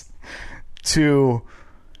 minutes to,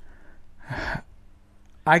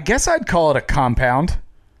 I guess I'd call it a compound.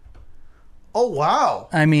 Oh, wow.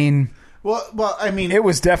 I mean, Well, I mean, it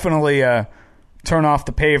was definitely a turn off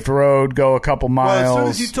the paved road, go a couple miles. Well, as soon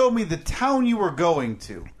as you told me the town you were going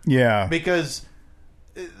to. Yeah. Because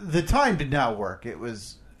the time did not work. It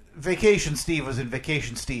was Vacation Steve was in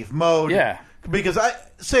Vacation Steve mode. Yeah. Because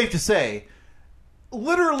safe to say,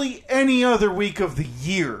 literally any other week of the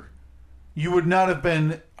year, you would not have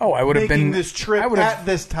been I would have been making this trip at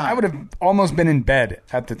this time. I would have almost been in bed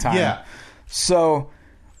at the time. Yeah. So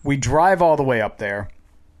we drive all the way up there,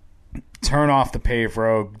 turn off the paved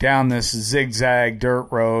road, down this zigzag dirt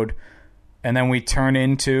road, and then we turn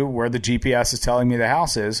into where the GPS is telling me the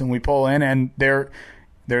house is, and we pull in, and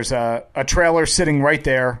there's a trailer sitting right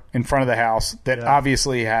there in front of the house that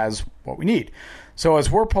obviously has what we need. So as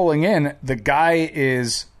we're pulling in, the guy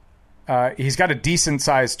is he's got a decent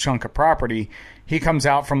sized chunk of property. He comes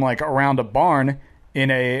out from like around a barn in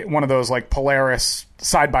one of those like Polaris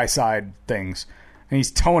side by side things, and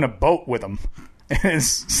he's towing a boat with him. His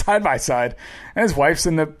side by side, and his wife's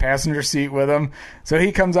in the passenger seat with him. So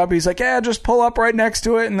he comes up, he's like, "Yeah, just pull up right next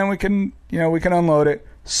to it, and then we can unload it."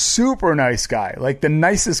 Super nice guy, like the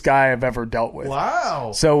nicest guy I've ever dealt with.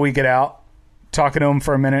 Wow. So we get out, talking to him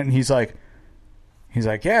for a minute, and he's like,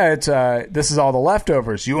 "Yeah, it's this is all the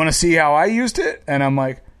leftovers. You want to see how I used it?" And I'm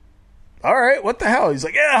like, "All right, what the hell?" He's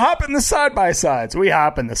like, "Yeah, hop in the side by side." So we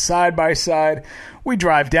hop in the side by side. We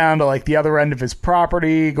drive down to like the other end of his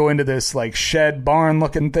property, go into this like shed barn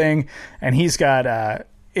looking thing, and he's got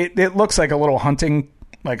it looks like a little hunting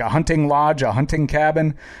lodge, a hunting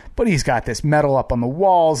cabin, but he's got this metal up on the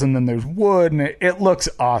walls, and then there's wood, and it looks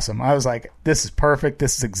awesome. I was like, "This is perfect.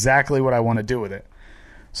 This is exactly what I want to do with it."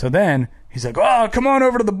 So then he's like, "Oh, come on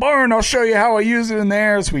over to the barn. I'll show you how I use it in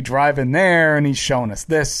there." So we drive in there, and he's showing us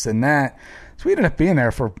this and that. So we ended up being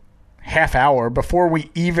there for half hour before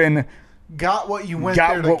we even got what you went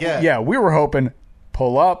there to get. Yeah, we were hoping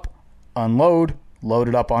pull up, unload, load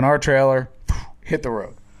it up on our trailer, hit the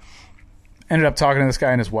road. Ended up talking to this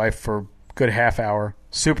guy and his wife for a good half hour.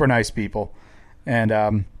 Super nice people.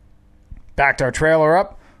 And backed our trailer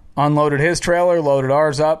up, unloaded his trailer, loaded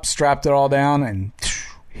ours up, strapped it all down, and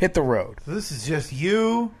hit the road. So this is just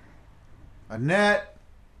you, Annette,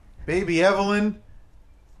 baby Evelyn,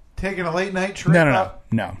 taking a late night trip up?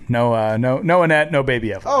 No Annette, no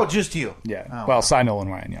baby Evelyn. Oh, just you? Yeah. Oh, well, Cy Nolan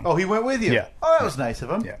Ryan Young. Oh, he went with you? Yeah. Oh, that was nice of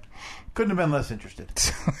him. Yeah. Couldn't have been less interested.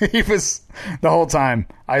 He was the whole time.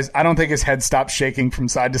 I don't think his head stopped shaking from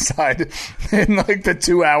side to side in like the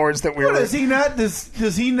 2 hours that we were. Does he not?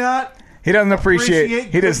 Does he not? He doesn't appreciate.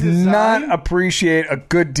 He does good not design? appreciate a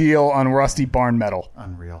good deal on rusty barn metal.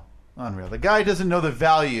 Unreal. The guy doesn't know the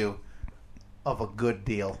value of a good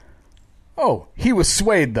deal. Oh, he was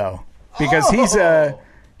swayed though, because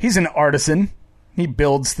he's an artisan. He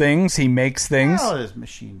builds things. He makes things. Well, his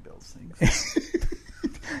machine builds things.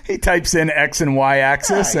 He types in X and Y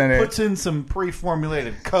axis, and he it puts in some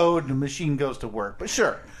pre-formulated code, and the machine goes to work. But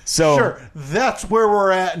sure, So- that's where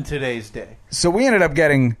we're at in today's day. So we ended up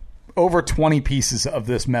getting over 20 pieces of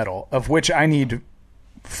this metal, of which I need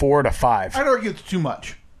 4 to 5. I'd argue it's too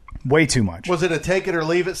much. Way too much. Was it a take it or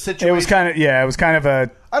leave it situation? It was kind of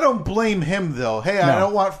a. I don't blame him though. Hey, No. I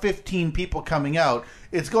don't want 15 people coming out.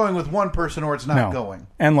 It's going with one person or it's not going.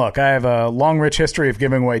 And look, I have a long, rich history of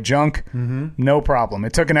giving away junk. Mm-hmm. No problem.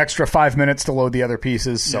 It took an extra 5 minutes to load the other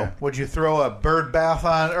pieces. So Yeah. Would you throw a bird bath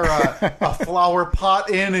on or a flower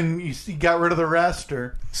pot in and you got rid of the rest?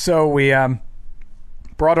 Or So we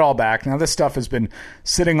brought it all back. Now, this stuff has been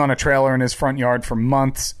sitting on a trailer in his front yard for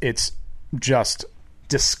months. It's just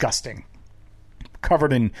disgusting.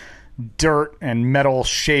 Covered in dirt and metal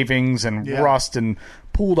shavings and rust and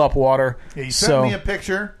pooled up water. Yeah, you sent me a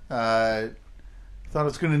picture. Thought it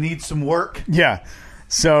was going to need some work. Yeah.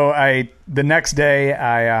 So the next day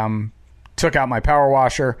I took out my power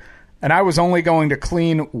washer, and I was only going to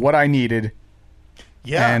clean what I needed.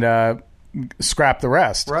 Yeah. And scrap the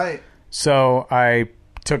rest. Right. So I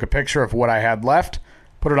took a picture of what I had left,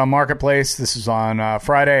 put it on Marketplace. This is on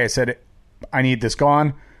Friday. I said, I need this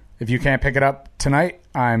gone. If you can't pick it up tonight,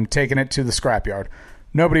 I'm taking it to the scrapyard.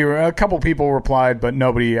 A couple people replied, but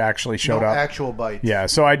nobody actually showed up. Actual bites. Yeah,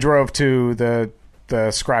 so I drove to the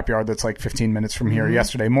scrapyard that's like 15 minutes from here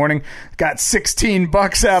yesterday morning. Got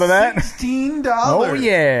 $16 out of that. $16? Oh,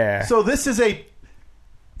 yeah. So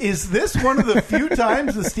is this one of the few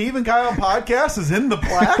times the Steve and Kyle podcast is in the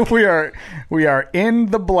black? We are in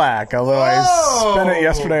the black, although I spent it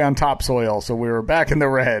yesterday on topsoil, so we were back in the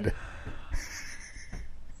red.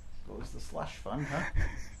 What was the slush fund, huh?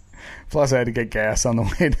 Plus, I had to get gas on the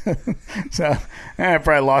way. So I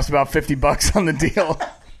probably lost about $50 on the deal.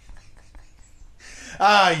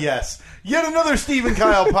 Ah, yes. Yet another Steve and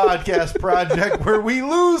Kyle podcast project where we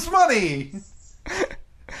lose money.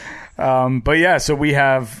 But yeah, so we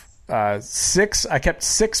have 6. I kept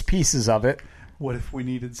 6 pieces of it. What if we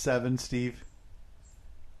needed 7, Steve?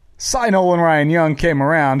 Cy Nolan Ryan Young came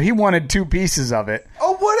around. He wanted 2 pieces of it.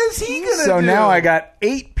 Oh, what is he going to do? So now I got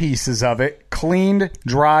 8 pieces of it, cleaned,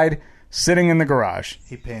 dried, sitting in the garage.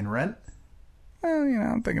 He paying rent? Well,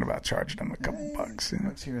 I'm thinking about charging him a couple bucks.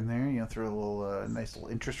 Bucks here and there. Throw a little nice little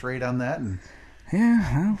interest rate on that, and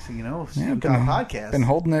yeah, well, Steve Kyle podcast. Been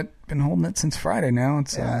holding it since Friday. Now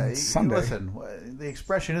it's Sunday. Listen, the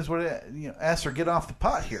expression is what ask or get off the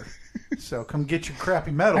pot here. So come get your crappy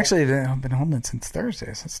metal. Actually, I've been holding it since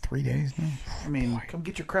Thursday. So that's 3 days now. I mean, come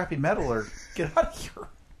get your crappy metal or get out of here.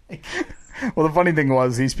 Well, the funny thing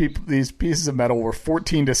was these pieces of metal were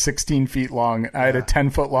 14 to 16 feet long. I had a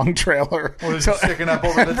 10-foot long trailer. Well, so sticking up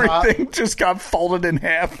over the top. Everything just got folded in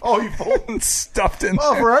half. Oh, you folded and stuffed in.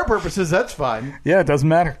 Well, for our purposes, that's fine. Yeah, it doesn't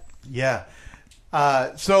matter. Yeah.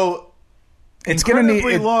 So it's going to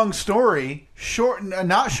need long story. Short,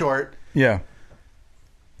 not short. Yeah.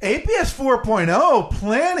 APS 4.0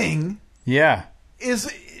 planning. Yeah.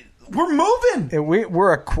 We're moving.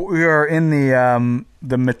 We are in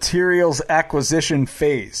the materials acquisition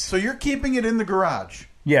phase. So you're keeping it in the garage?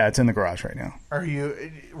 Yeah, it's in the garage right now. Are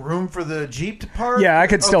you room for the Jeep to park? Yeah, I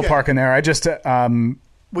could still park in there. I just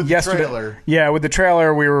with the trailer. Yeah, with the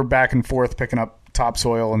trailer, we were back and forth picking up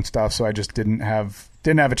topsoil and stuff, so I just didn't have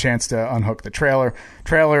a chance to unhook the trailer.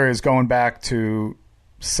 Trailer is going back to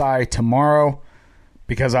Cy tomorrow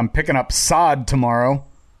because I'm picking up sod tomorrow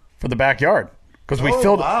for the backyard. Because we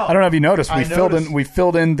filled. Wow. I don't know if you noticed. We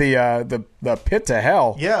filled in the pit to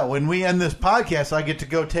hell. Yeah. When we end this podcast, I get to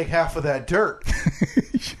go take half of that dirt.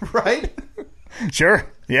 Right?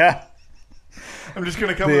 Sure. Yeah. I'm just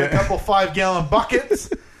going to come with a couple 5-gallon buckets,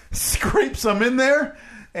 scrape some in there,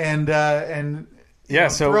 and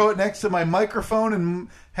throw it next to my microphone and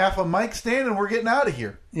half a mic stand, and we're getting out of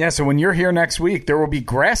here. Yeah. So when you're here next week, there will be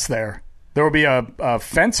grass there. There will be a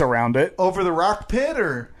fence around it over the rock pit,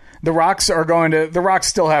 or. The rocks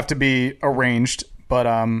still have to be arranged, but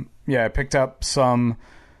I picked up some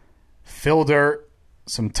fill dirt,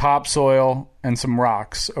 some topsoil, and some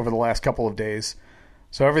rocks over the last couple of days.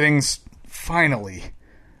 So everything's finally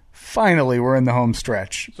we're in the home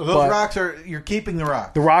stretch. So those rocks you're keeping the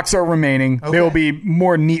rocks? The rocks are remaining. Okay. They will be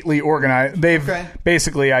more neatly organized.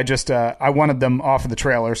 Basically, I wanted them off of the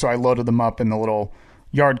trailer, so I loaded them up in the little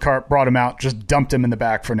yard cart, brought them out, just dumped them in the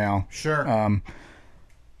back for now. Sure.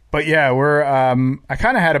 But yeah, I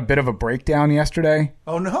kind of had a bit of a breakdown yesterday.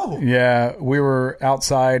 Oh no! Yeah, we were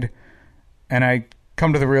outside, and I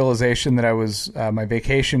come to the realization that my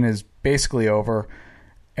vacation is basically over,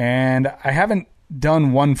 and I haven't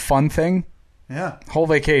done one fun thing. Yeah, whole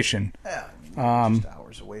vacation. Yeah, just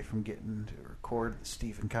hours away from getting to record the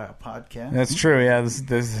Steve and Kyle podcast. That's true. Yeah, this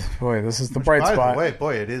is the bright spot. By the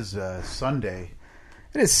way, it is Sunday.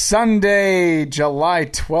 It is Sunday, July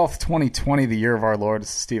 12th, 2020, the year of our Lord.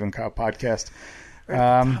 It's the Steve and Kyle podcast.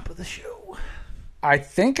 Top of the show. I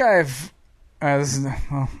think this is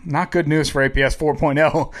not good news for APS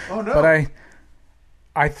 4.0. Oh, no. But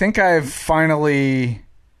I think I've finally,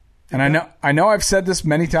 and I know I've said this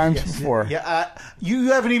many times before. Yeah,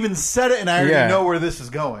 you haven't even said it, and I already know where this is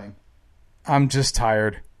going. I'm just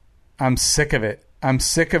tired. I'm sick of it. I'm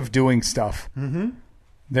sick of doing stuff. Mm-hmm.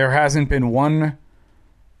 There hasn't been one...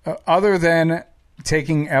 other than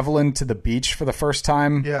taking Evelyn to the beach for the first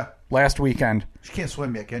time last weekend. She can't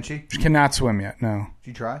swim yet, can she? She cannot swim yet, no. Did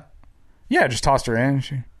you try? Yeah, just tossed her in.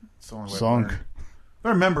 She it's the only way sunk. If I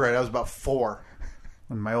remember right, I was about 4.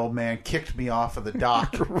 when my old man kicked me off of the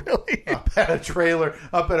dock. Really? Up at our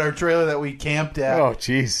trailer that we camped at. Oh,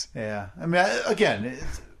 jeez. Yeah. I mean, again,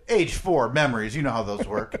 it's age 4 memories. You know how those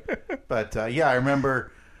work. But yeah, I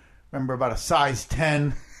remember about a size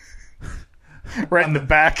 10. Right in the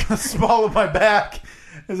back. Small of my back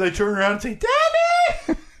as I turn around and say,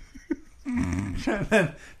 Daddy! And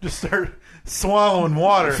then just start swallowing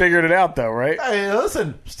water. Figured it out, though, right? Hey,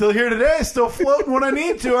 listen, still here today, still floating when I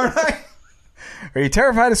need to, aren't I? Are you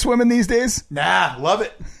terrified of swimming these days? Nah, love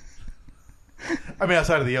it. I mean,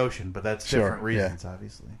 outside of the ocean, but that's Sure, different reasons,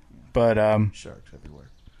 obviously. But, Sharks everywhere.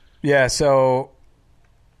 yeah, so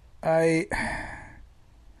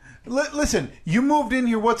Listen, you moved in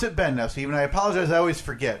here. What's it been now, Stephen? I apologize. I always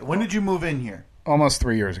forget. When did you move in here? almost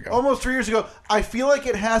 3 years ago. Almost 3 years ago. I feel like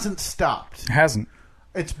it hasn't stopped. It hasn't.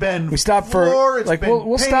 It's been We stopped floor, for, it's like, been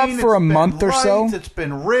we'll stop paint, for a it's been month or so. lights, It's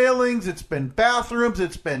been railings. It's been bathrooms.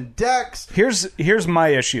 It's been decks. Here's my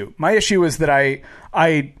issue. My issue is that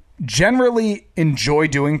I generally enjoy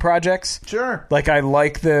doing projects. Sure. Like I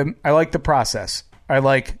like the process. I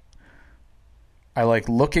like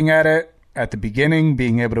looking at it at the beginning,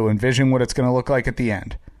 being able to envision what it's going to look like at the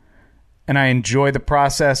end. And I enjoy the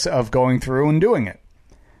process of going through and doing it.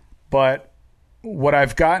 But what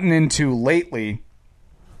I've gotten into lately,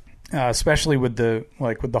 especially with the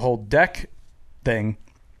whole deck thing,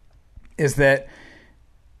 is that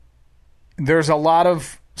there's a lot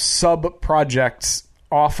of sub projects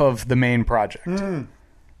off of the main project.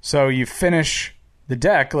 So you finish the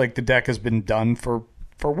deck, like the deck has been done for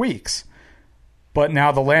weeks, but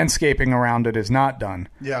now the landscaping around it is not done.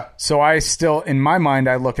 Yeah. So I still, in my mind,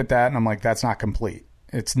 I look at that and I'm like, that's not complete.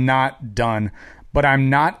 It's not done, but I'm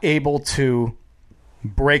not able to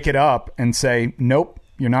break it up and say, nope,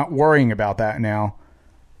 you're not worrying about that now.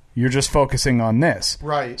 You're just focusing on this.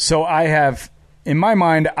 Right. So in my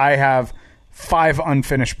mind, I have 5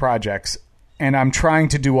 unfinished projects and I'm trying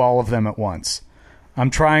to do all of them at once. I'm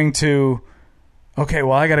trying to, okay,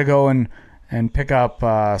 well, I got to go and pick up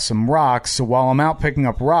some rocks. So while I'm out picking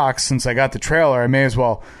up rocks, since I got the trailer, I may as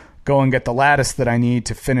well go and get the lattice that I need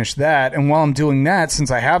to finish that. And while I'm doing that,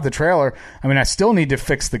 since I have the trailer, I mean, I still need to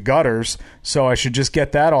fix the gutters, so I should just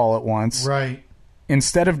get that all at once. Right.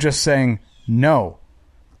 Instead of just saying, no,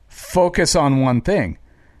 focus on one thing.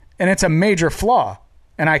 And it's a major flaw.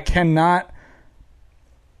 And I cannot,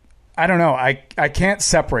 I don't know, I can't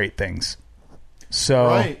separate things. So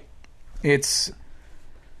Right. it's,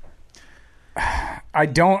 I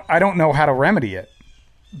don't know how to remedy it.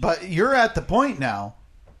 But you're at the point now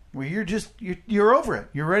where you're over it.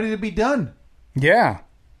 You're ready to be done. Yeah.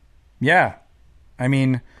 Yeah. I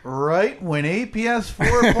mean, Right when APS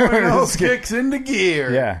 4.0 kicks into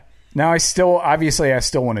gear. yeah. Now I still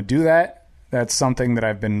want to do that. That's something that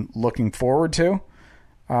I've been looking forward to.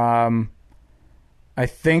 I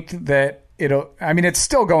think that it's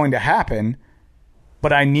still going to happen,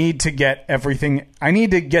 but I need to get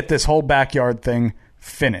this whole backyard thing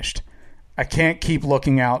finished. I can't keep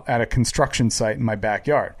looking out at a construction site in my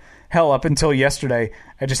backyard. Hell, up until yesterday,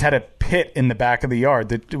 I just had a pit in the back of the yard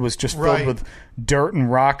that was just filled with dirt and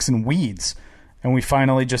rocks and weeds. And we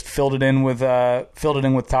finally just filled it in with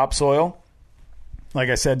topsoil. Like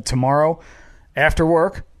I said, tomorrow, after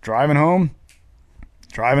work, driving over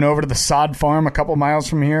to the sod farm a couple miles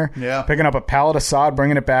from here, picking up a pallet of sod,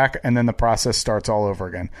 bringing it back, and then the process starts all over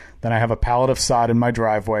again. Then I have a pallet of sod in my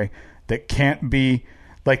driveway that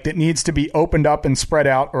that needs to be opened up and spread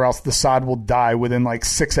out, or else the sod will die within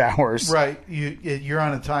 6 hours. Right. You're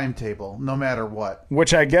on a timetable, no matter what.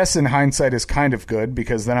 Which I guess in hindsight is kind of good,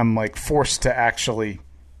 because then I'm forced to actually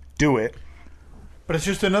do it. But it's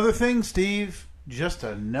just another thing, Steve. Just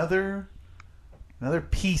another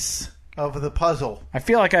piece of the puzzle. I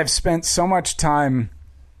feel like I've spent so much time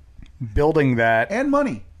building that, and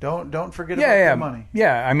money. Don't forget about the money.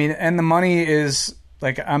 Yeah, I mean, and the money is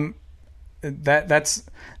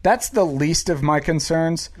that's the least of my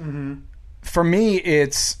concerns. Mm-hmm. For me,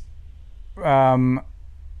 it's when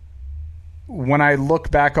I look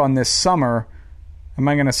back on this summer, am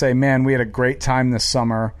I going to say, man, we had a great time this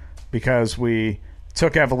summer because we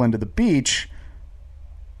took Evelyn to the beach?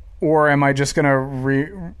 Or am I just going to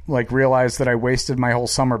realize that I wasted my whole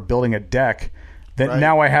summer building a deck that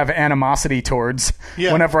now I have animosity towards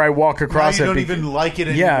whenever I walk across now it? You don't even like it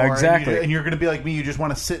anymore. Yeah, exactly. And you're going to be like me. You just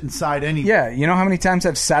want to sit inside anyway. Yeah. You know how many times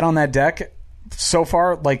I've sat on that deck so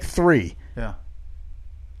far? 3. Yeah.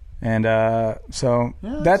 And so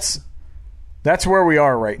that's where we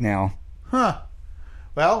are right now. Huh.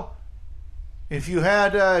 Well, if you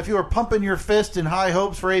were pumping your fist in high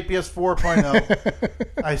hopes for APS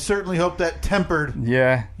 4.0, I certainly hope that tempered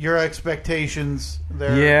your expectations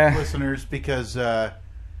there, listeners, because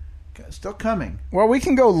Still coming. Well, we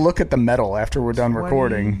can go look at the metal after we're done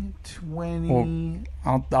recording. 20.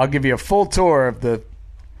 I'll give you a full tour of the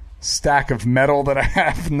stack of metal that I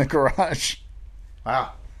have in the garage.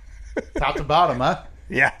 Wow. Top to bottom, huh?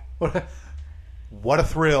 Yeah. What a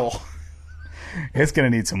thrill. It's going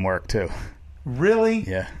to need some work, too. Really?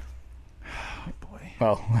 Yeah. Oh, boy.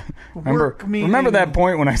 Well, Work meaning- remember that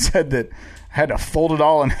point when I said that I had to fold it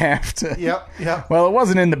all in half to... Yep. Well, it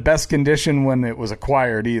wasn't in the best condition when it was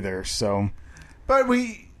acquired either, so... But I'm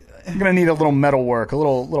going to need a little metal work, a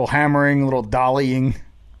little hammering, a little dollying.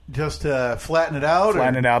 Just to flatten it out?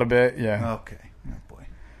 Flatten it out a bit, yeah. Okay. Oh, boy.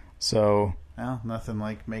 So... Well, nothing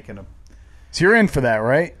like making a... So you're in for that,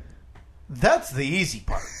 right? That's the easy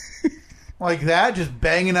part. Like that, just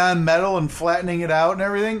banging on metal and flattening it out and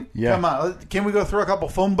everything? Yeah. Come on. Can we go throw a couple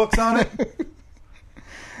phone books on it?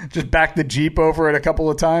 Just back the Jeep over it a couple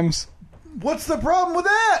of times? What's the problem with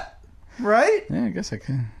that? Right? Yeah, I guess I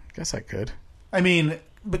could. I mean,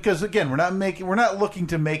 because again, we're not looking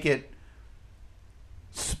to make it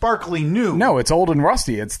sparkly new. No, it's old and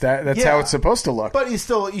rusty. That's Yeah. how it's supposed to look. But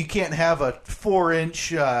you can't have a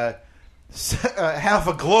 4-inch half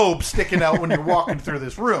a globe sticking out when you're walking through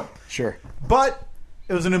this room. Sure. But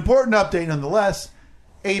it was an important update nonetheless.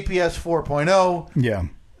 APS 4.0. Yeah.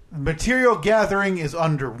 Material gathering is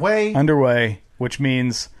underway. Which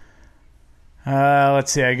means,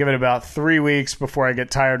 let's see, I give it about 3 weeks before I get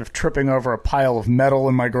tired of tripping over a pile of metal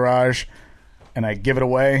in my garage, and I give it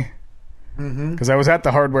away. Because I was at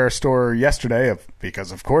the hardware store yesterday,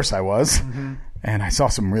 because of course I was, and I saw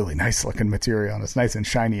some really nice looking material, and it's nice and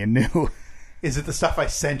shiny and new. Is it the stuff I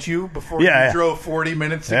sent you before Yeah, you yeah. drove 40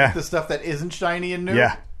 minutes to get the stuff that isn't shiny and new?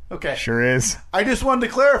 Yeah. Okay. Sure is. I just wanted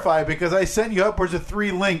to clarify because I sent you upwards of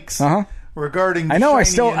 3 links regarding the I know.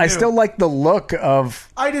 shiny and I new. still like the look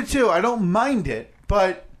of. I did too. I don't mind it,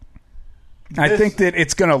 but I think that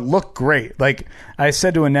it's going to look great. Like I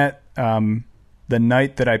said to Annette the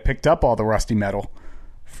night that I picked up all the rusty metal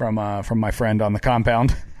from my friend on the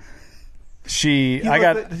compound. I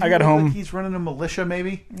got home. Like he's running a militia,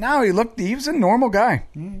 maybe. No, he was a normal guy.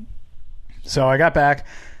 So I got back,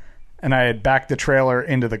 and I had backed the trailer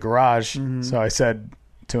into the garage. So I said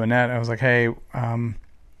to Annette, I was like, "Hey, when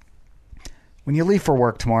you leave for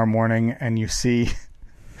work tomorrow morning and you see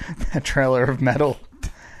that trailer of metal,"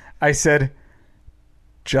 I said,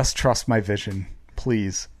 "just trust my vision,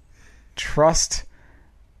 please. Trust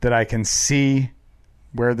that I can see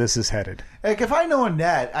where this is headed." Like if I know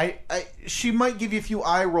Annette, she might give you a few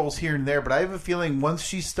eye rolls here and there, but I have a feeling once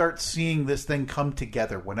she starts seeing this thing come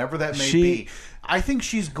together, whenever that may be, I think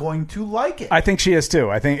she's going to like it. I think she is too.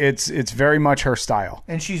 I think it's very much her style.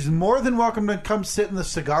 And she's more than welcome to come sit in the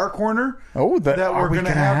cigar corner that we're going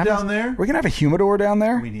to have down there. We're going to have a humidor down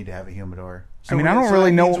there? We need to have a humidor. So I don't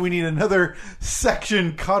really know. We need another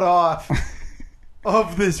section cut off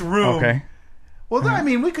of this room. Okay. Well, I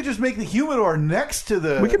mean, we could just make the humidor next to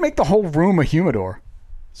the... We could make the whole room a humidor.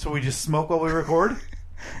 So we just smoke while we record?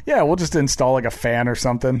 Yeah, we'll just install like a fan or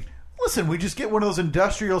something. Listen, we just get one of those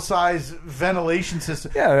industrial-sized ventilation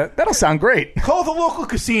systems. Yeah, that'll sound great. Call the local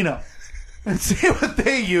casino and see what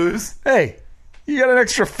they use. Hey, you got an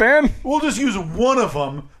extra fan? We'll just use one of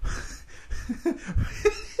them.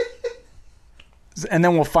 And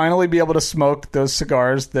then we'll finally be able to smoke those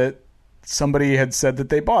cigars that somebody had said that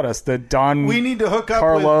they bought us. The Don We need to hook up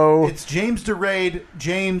Carlo. with... It's James DeRaid.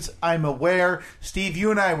 James, I'm aware. Steve,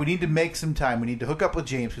 you and I, we need to make some time. We need to hook up with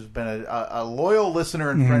James, who's been a loyal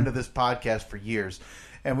listener and friend of this podcast for years.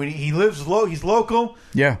 And he lives he's local.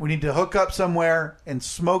 Yeah. We need to hook up somewhere and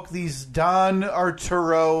smoke these Don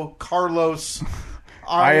Arturo Carlos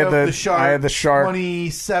Eye of the Shark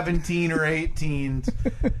 2017 or 18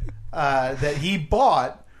 that he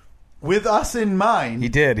bought with us in mind. He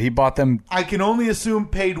did. He bought them. I can only assume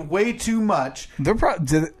paid way too much. They're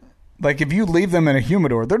like if you leave them in a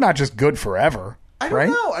humidor, they're not just good forever. I don't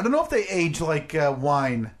know. I don't know if they age like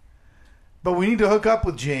wine. But we need to hook up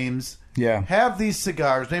with James. Yeah. Have these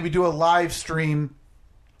cigars. Maybe do a live stream.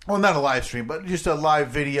 Well, not a live stream, but just a live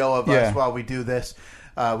video of us while we do this.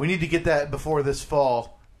 We need to get that before this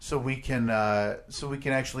fall, so we can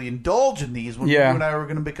actually indulge in these when you and I are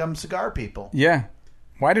going to become cigar people. Yeah.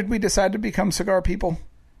 Why did we decide to become cigar people?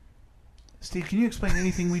 Steve, can you explain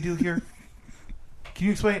anything we do here? Can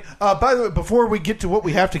you explain? By the way, before we get to what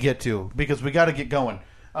we have to get to, because we got to get going,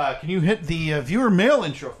 can you hit the viewer mail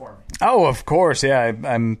intro for me? Oh, of course. Yeah,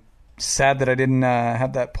 I'm sad that I didn't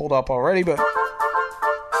have that pulled up already, but...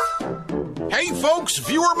 Hey, folks,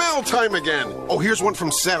 viewer mail time again. Oh, here's one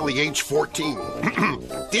from Sally, age 14.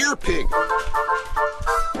 Dear Pig.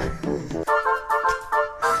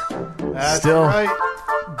 That's right.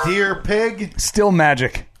 Dear Pig. Still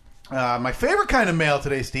magic. My favorite kind of mail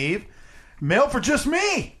today, Steve. Mail for just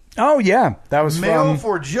me. Oh, yeah. That was Mail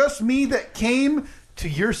for just me that came to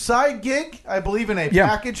your side gig, I believe, in a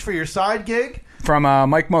package for your side gig. From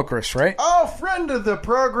Mike Mokris, right? Oh, friend of the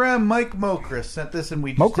program, Mike Mokris sent this, and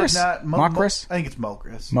we just did not... Mokris? I think it's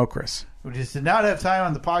Mokris. Mokris. We just did not have time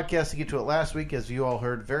on the podcast to get to it last week, as you all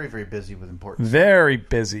heard. Very, very busy with important stuff. Very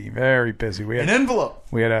busy. Very busy. We had An envelope.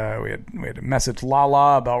 We had a message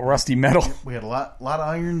Lala about rusty metal. We had a lot of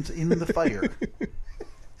irons in the fire.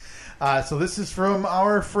 So this is from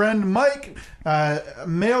our friend Mike,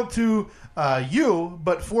 mailed to you,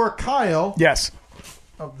 but for Kyle. Yes.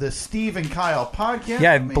 Of the Steve and Kyle podcast.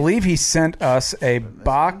 Yeah, I believe he sent us a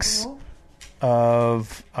box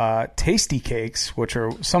of tasty cakes, which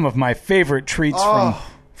are some of my favorite treats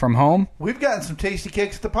from home. We've gotten some tasty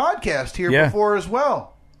cakes at the podcast here Yeah. before as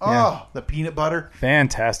well. Oh, Yeah. the peanut butter.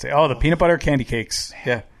 Fantastic. Oh, the peanut butter candy cakes.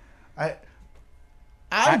 Yeah.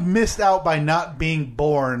 I missed out by not being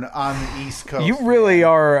born on the East Coast. You really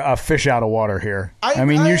are a fish out of water here. I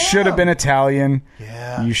mean, you should have been Italian.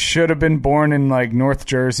 Yeah. You should have been born in, like, North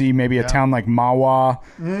Jersey, maybe a town like Mahwah.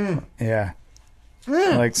 Yeah.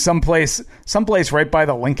 Like someplace right by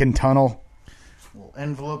the Lincoln Tunnel. Little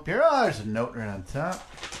envelope here. Oh, there's a note right on top.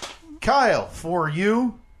 Kyle, for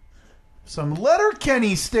you, some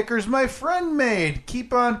Letterkenny stickers my friend made.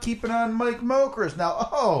 Keep on keeping on, Mike Mokris.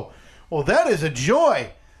 Now, well, that is a joy,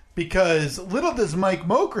 because little does Mike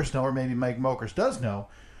Mokris know, or maybe Mike Mokris does know,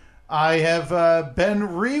 I have been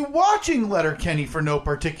rewatching Letterkenny for no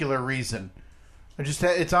particular reason.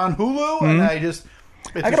 It's on Hulu, and I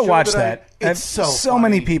gotta watch that. It's so funny.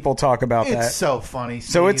 Many people talk about that. It's so funny,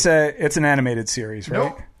 Steve. So it's an animated series,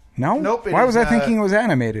 right? Nope. Why was I thinking it was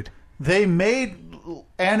animated? They made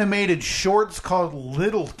animated shorts called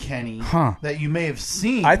Little Kenny that you may have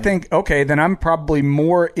seen. I think, okay, then I'm probably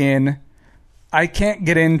more in... I can't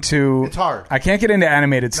get into... It's hard. I can't get into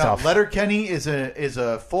animated stuff. Letterkenny is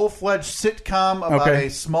a full-fledged sitcom about a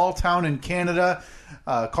small town in Canada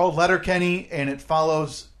called Letterkenny, and it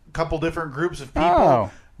follows a couple different groups of people.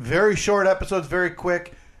 Oh. Very short episodes, very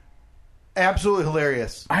quick. Absolutely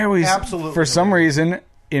hilarious. I always... Absolutely For some reason,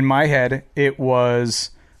 in my head, it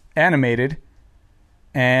was animated,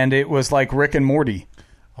 and it was like Rick and Morty.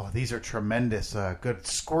 Oh, these are tremendous. Good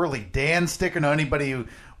Squirrely Dan sticker. Now, anybody who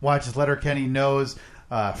watches Letterkenny knows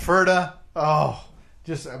Ferda. Oh,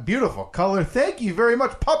 just a beautiful color. Thank you very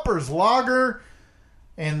much. Puppers Lager.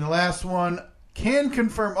 And the last one, can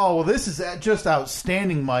confirm. Oh, well, this is just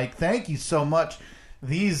outstanding, Mike. Thank you so much.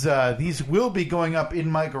 These will be going up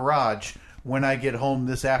in my garage when I get home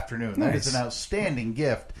this afternoon. Nice. That is an outstanding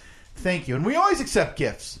gift. Thank you. And we always accept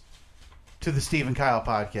gifts to the Steve and Kyle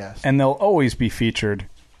podcast. And they'll always be featured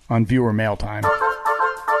on Viewer Mail Time.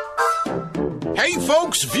 Hey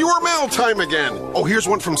folks, viewer mail time again. Oh, here's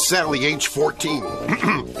one from Sally, age 14.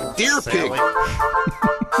 Dear Pig.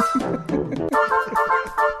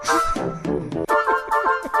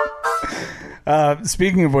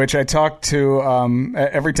 Speaking of which, I talked to,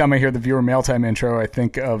 every time I hear the Viewer Mail Time intro, I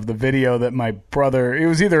think of the video that my brother, it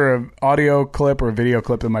was either an audio clip or a video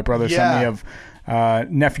clip that my brother sent me of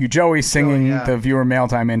nephew Joey singing the Viewer Mail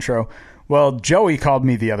Time intro. Well, Joey called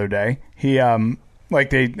me the other day. He,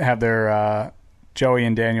 they have their, Joey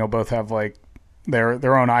and Daniel both have like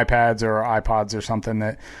their own iPads or iPods or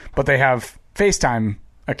something but they have FaceTime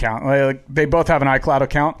account. Like, they both have an iCloud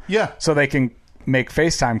account. Yeah. So they can make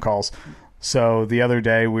FaceTime calls. So the other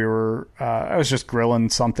day I was just grilling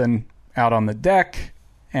something out on the deck,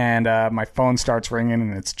 and my phone starts ringing,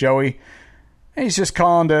 and it's Joey. And he's just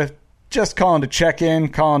calling to check in,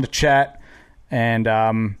 calling to chat,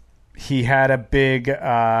 and he had a big.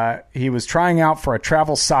 He was trying out for a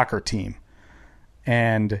travel soccer team,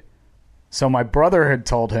 and so my brother had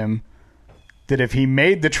told him that if he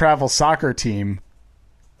made the travel soccer team,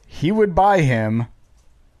 he would buy him.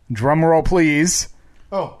 Drum roll, please.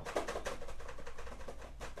 Oh.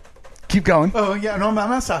 Keep going. Oh, yeah. No, I'm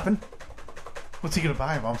not stopping. What's he going to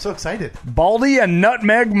buy him? I'm so excited. Baldy and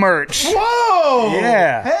Nutmeg merch. Whoa!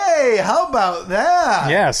 Yeah. Hey, how about that?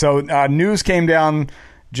 Yeah, so news came down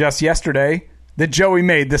just yesterday that Joey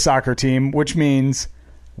made the soccer team, which means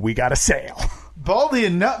we got a sale. Baldy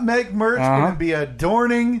and Nutmeg merch going to be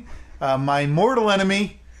adorning my mortal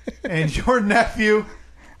enemy and your nephew.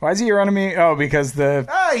 Why is he your enemy? Oh, because the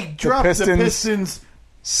Pistons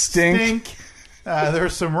stink.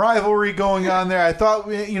 There's some rivalry going on there. I thought,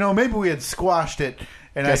 maybe we had squashed it,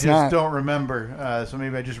 and I just don't remember. So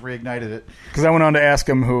maybe I just reignited it. Because I went on to ask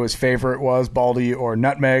him who his favorite was, Baldy or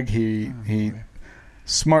Nutmeg. He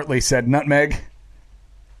smartly said Nutmeg.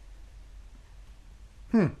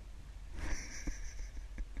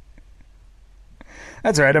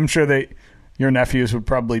 That's all right. I'm sure your nephews would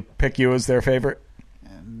probably pick you as their favorite.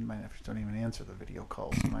 And my nephews don't even answer the video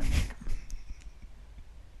calls. I might make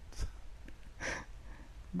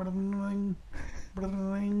them.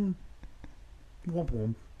 Womp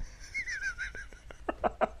womp.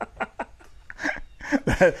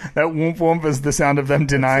 That whoomp whoomp is the sound of them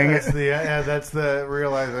denying That's it. that's the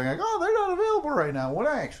realizing, like, oh, they're not available right now. What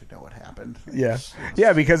I actually know what happened. Yeah,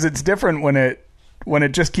 because it's different when it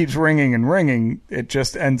just keeps ringing and ringing. It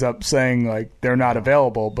just ends up saying like they're not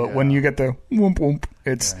available. But when you get the whoomp whoomp,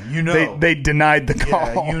 it's they denied the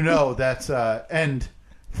call. Yeah, that's end.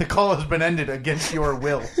 The call has been ended against your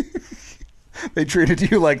will. They treated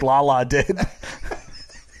you like Lala did.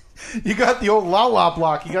 You got the old Lala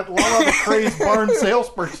block. You got the Lala the crazed barn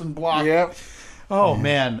salesperson block. Yep. Oh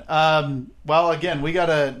man. Well, again, we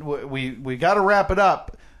gotta wrap it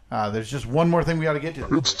up. There's just one more thing we got to get to.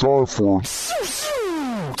 It's time for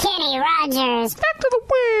Kenny Rogers. Fact of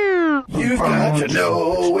the Week. You've got to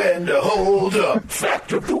know when to hold up.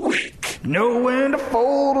 Fact of the week. Know when to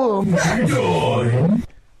fold 'em.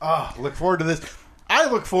 Look forward to this. I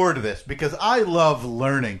look forward to this because I love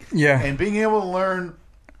learning. Yeah. And being able to learn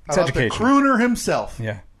It's about education. the crooner himself.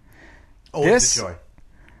 Yeah. Always a joy.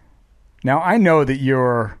 Now I know that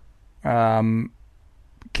you're.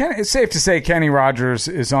 It's safe to say Kenny Rogers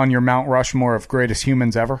is on your Mount Rushmore of greatest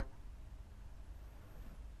humans ever.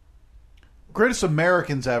 Greatest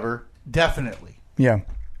Americans ever, definitely. Yeah.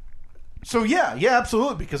 So yeah,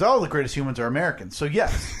 absolutely, because all the greatest humans are Americans. So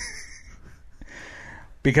yes.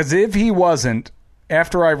 Because if he wasn't,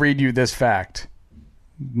 after I read you this fact,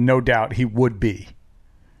 no doubt he would be.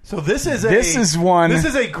 So this is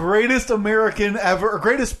a greatest American ever, or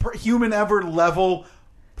greatest human ever level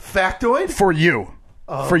factoid For you.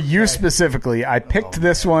 For you specifically. I picked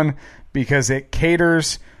this one because it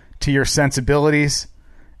caters to your sensibilities.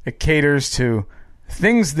 It caters to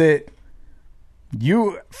things that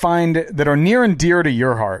you find that are near and dear to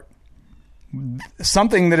your heart.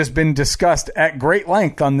 Something that has been discussed at great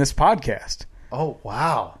length on this podcast. Oh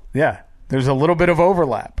wow. Yeah. There's a little bit of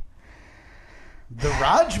overlap. The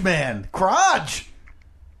Raj Man. Crotch.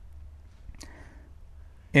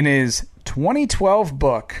 In his 2012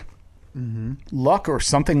 book, Luck or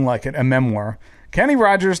Something Like It, a memoir, Kenny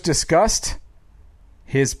Rogers discussed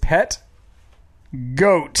his pet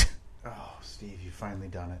goat. Oh, Steve, you finally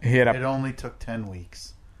done it. It only took 10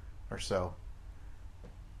 weeks or so.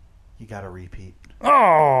 You got to repeat.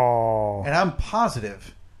 Oh. And I'm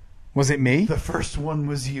positive Was it me? the first one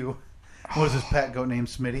was you. Was his pet goat named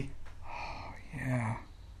Smitty? Yeah.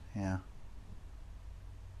 Yeah.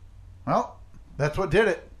 Well, that's what did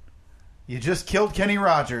it. You just killed Kenny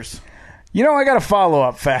Rogers. You know, I got a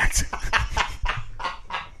follow-up fact.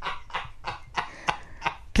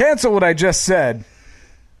 Cancel what I just said.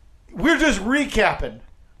 We're just recapping.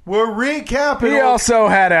 We're recapping. He also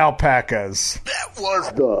had alpacas. That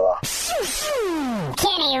was the...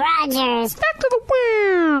 Kenny Rogers. Fact of the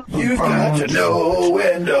Week. You've got to know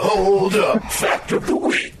when to hold up. Fact of the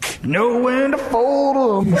week. Know when to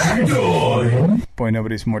fold 'em. Boy,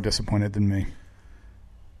 nobody's more disappointed than me.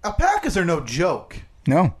 Alpacas are no joke.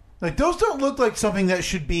 No. Like, those don't look like something that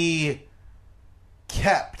should be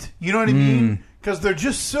kept. You know what I mean? Because they're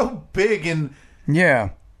just so big. And Yeah.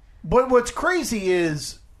 but what's crazy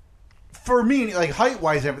is, for me, like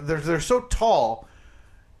height-wise, they're so tall,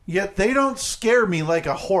 yet they don't scare me like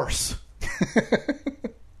a horse.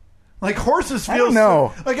 Like horses feel I don't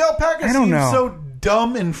know. like alpacas I don't seem know. so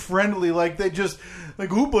dumb and friendly. Like they just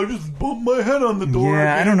like, oop, I just bumped my head on the door.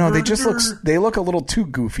 Yeah, I don't know. They just look. they look a little too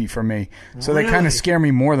goofy for me. So they kind Really? of scare me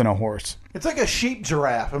more than a horse. It's like a sheep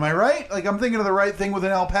giraffe. Am I right? Like I'm thinking of the right thing with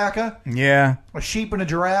an alpaca. Yeah. A sheep and a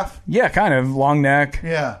giraffe. Yeah, kind of. Long neck.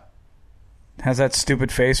 Yeah. Has that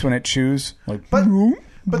stupid face when it chews. Like,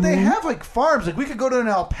 But they have like farms. Like we could go to an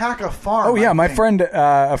alpaca farm. oh, yeah. I My think. friend,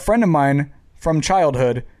 a friend of mine from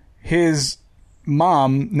childhood, his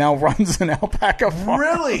mom now runs an alpaca farm.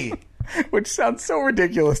 Really? Which sounds so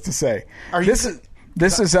ridiculous to say. Are you-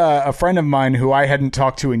 This is a friend of mine who I hadn't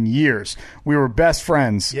talked to in years. We were best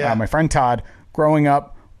friends. Yeah. My friend Todd, growing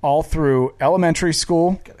up all through elementary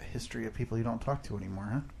school. Got a history of people you don't talk to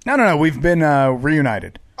anymore, huh? No. We've been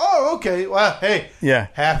reunited. Oh, okay. Well, hey. Yeah.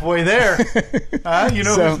 Halfway there. You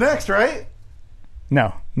know So- who's next, right?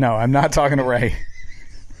 No, I'm not talking to Ray.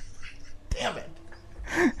 Damn it.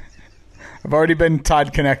 I've already been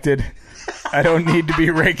Todd connected. I don't need to be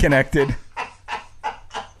Ray connected.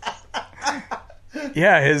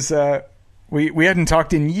 Yeah, his we hadn't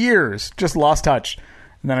talked in years, just lost touch.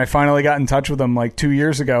 And then I finally got in touch with him like 2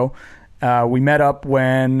 years ago. We met up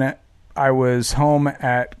when I was home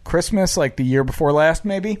at Christmas, like the year before last,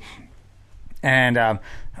 maybe. And I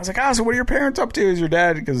was like, so what are your parents up to? Is your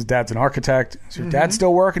dad, because his dad's an architect, is your dad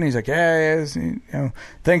still working? He's like, yeah, he is.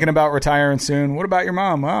 Thinking about retiring soon. What about your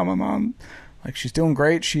mom? Well, my mom, like, she's doing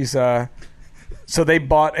great. She's so they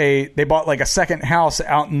bought like a second house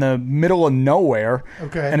out in the middle of nowhere.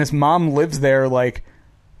 Okay. And his mom lives there like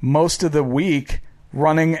most of the week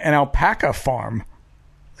running an alpaca farm.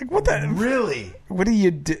 Like, what the? Really? What do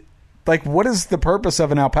you do? Like, what is the purpose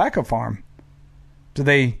of an alpaca farm? Do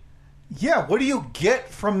they? Yeah, what do you get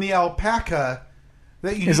from the alpaca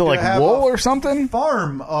that you Is need it to like have wool a or something?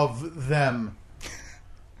 farm of them?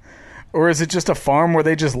 Or is it just a farm where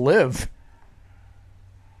they just live?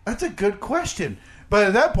 That's a good question. But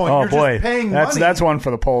at that point, Oh you're boy, just paying money. that's one for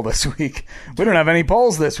the poll this week. We don't have any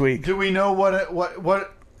polls this week. Do we know what?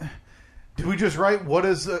 Do we just write what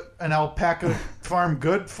is an alpaca farm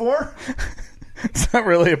good for? It's not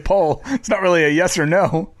really a poll. It's not really a yes or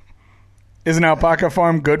no. Is an alpaca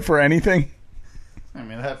farm good for anything? I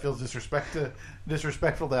mean, that feels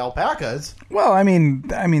disrespectful to alpacas. Well, I mean,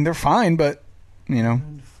 they're fine, but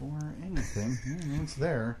Good for anything. It's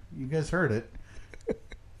there. You guys heard it.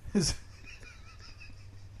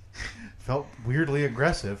 Felt weirdly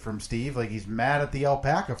aggressive from Steve, like he's mad at the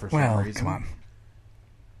alpaca for some reason. Come on.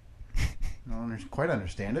 I don't quite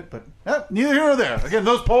understand it, but neither here nor there. Again,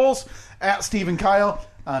 those polls at Steve and Kyle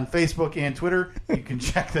on Facebook and Twitter. You can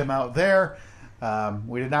check them out there.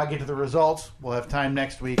 We did not get to the results. We'll have time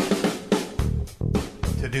next week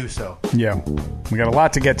to do so. Yeah, we got a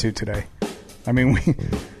lot to get to today. I mean,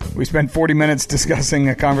 we spent 40 minutes discussing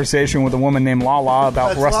a conversation with a woman named Lala about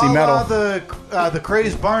That's rusty Lala, metal. the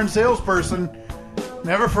crazed barn salesperson.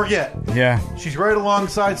 Never forget. Yeah. She's right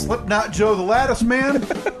alongside Slipknot Joe the Lattice Man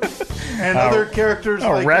and other characters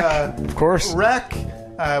like Wreck, of course. Wreck.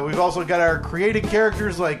 We've also got our created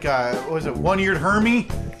characters like what was it, One-Eared Hermie,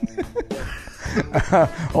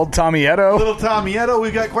 Old Tommy Edo. Little Tommy Edo.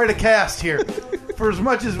 We've got quite a cast here. For as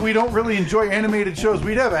much as we don't really enjoy animated shows,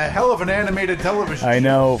 we'd have a hell of an animated television I show.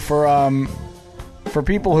 know. For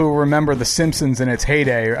people who remember The Simpsons in its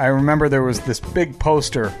heyday, I remember there was this big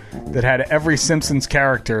poster that had every Simpsons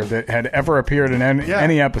character that had ever appeared in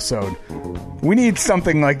any episode. We need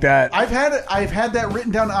something like that. I've had that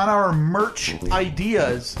written down on our merch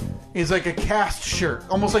ideas. Is like a cast shirt,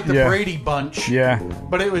 almost like the Brady Bunch. Yeah.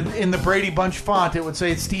 But it would, in the Brady Bunch font, it would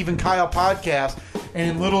say Steve and Kyle Podcast,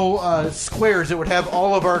 and in little squares, it would have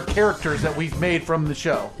all of our characters that we've made from the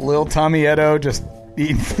show. Little Tommy Edo just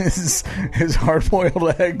eating his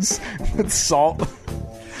hard-boiled eggs with salt.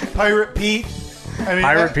 Pirate Pete. I mean,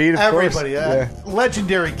 Pirate Pete, of everybody. course. Yeah.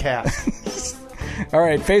 Legendary cast. All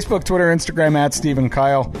right, Facebook, Twitter, Instagram, at Steve and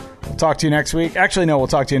Kyle. We'll talk to you next week. Actually, no, we'll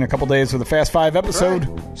talk to you in a couple days with a Fast 5 episode.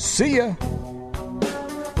 Right. See ya.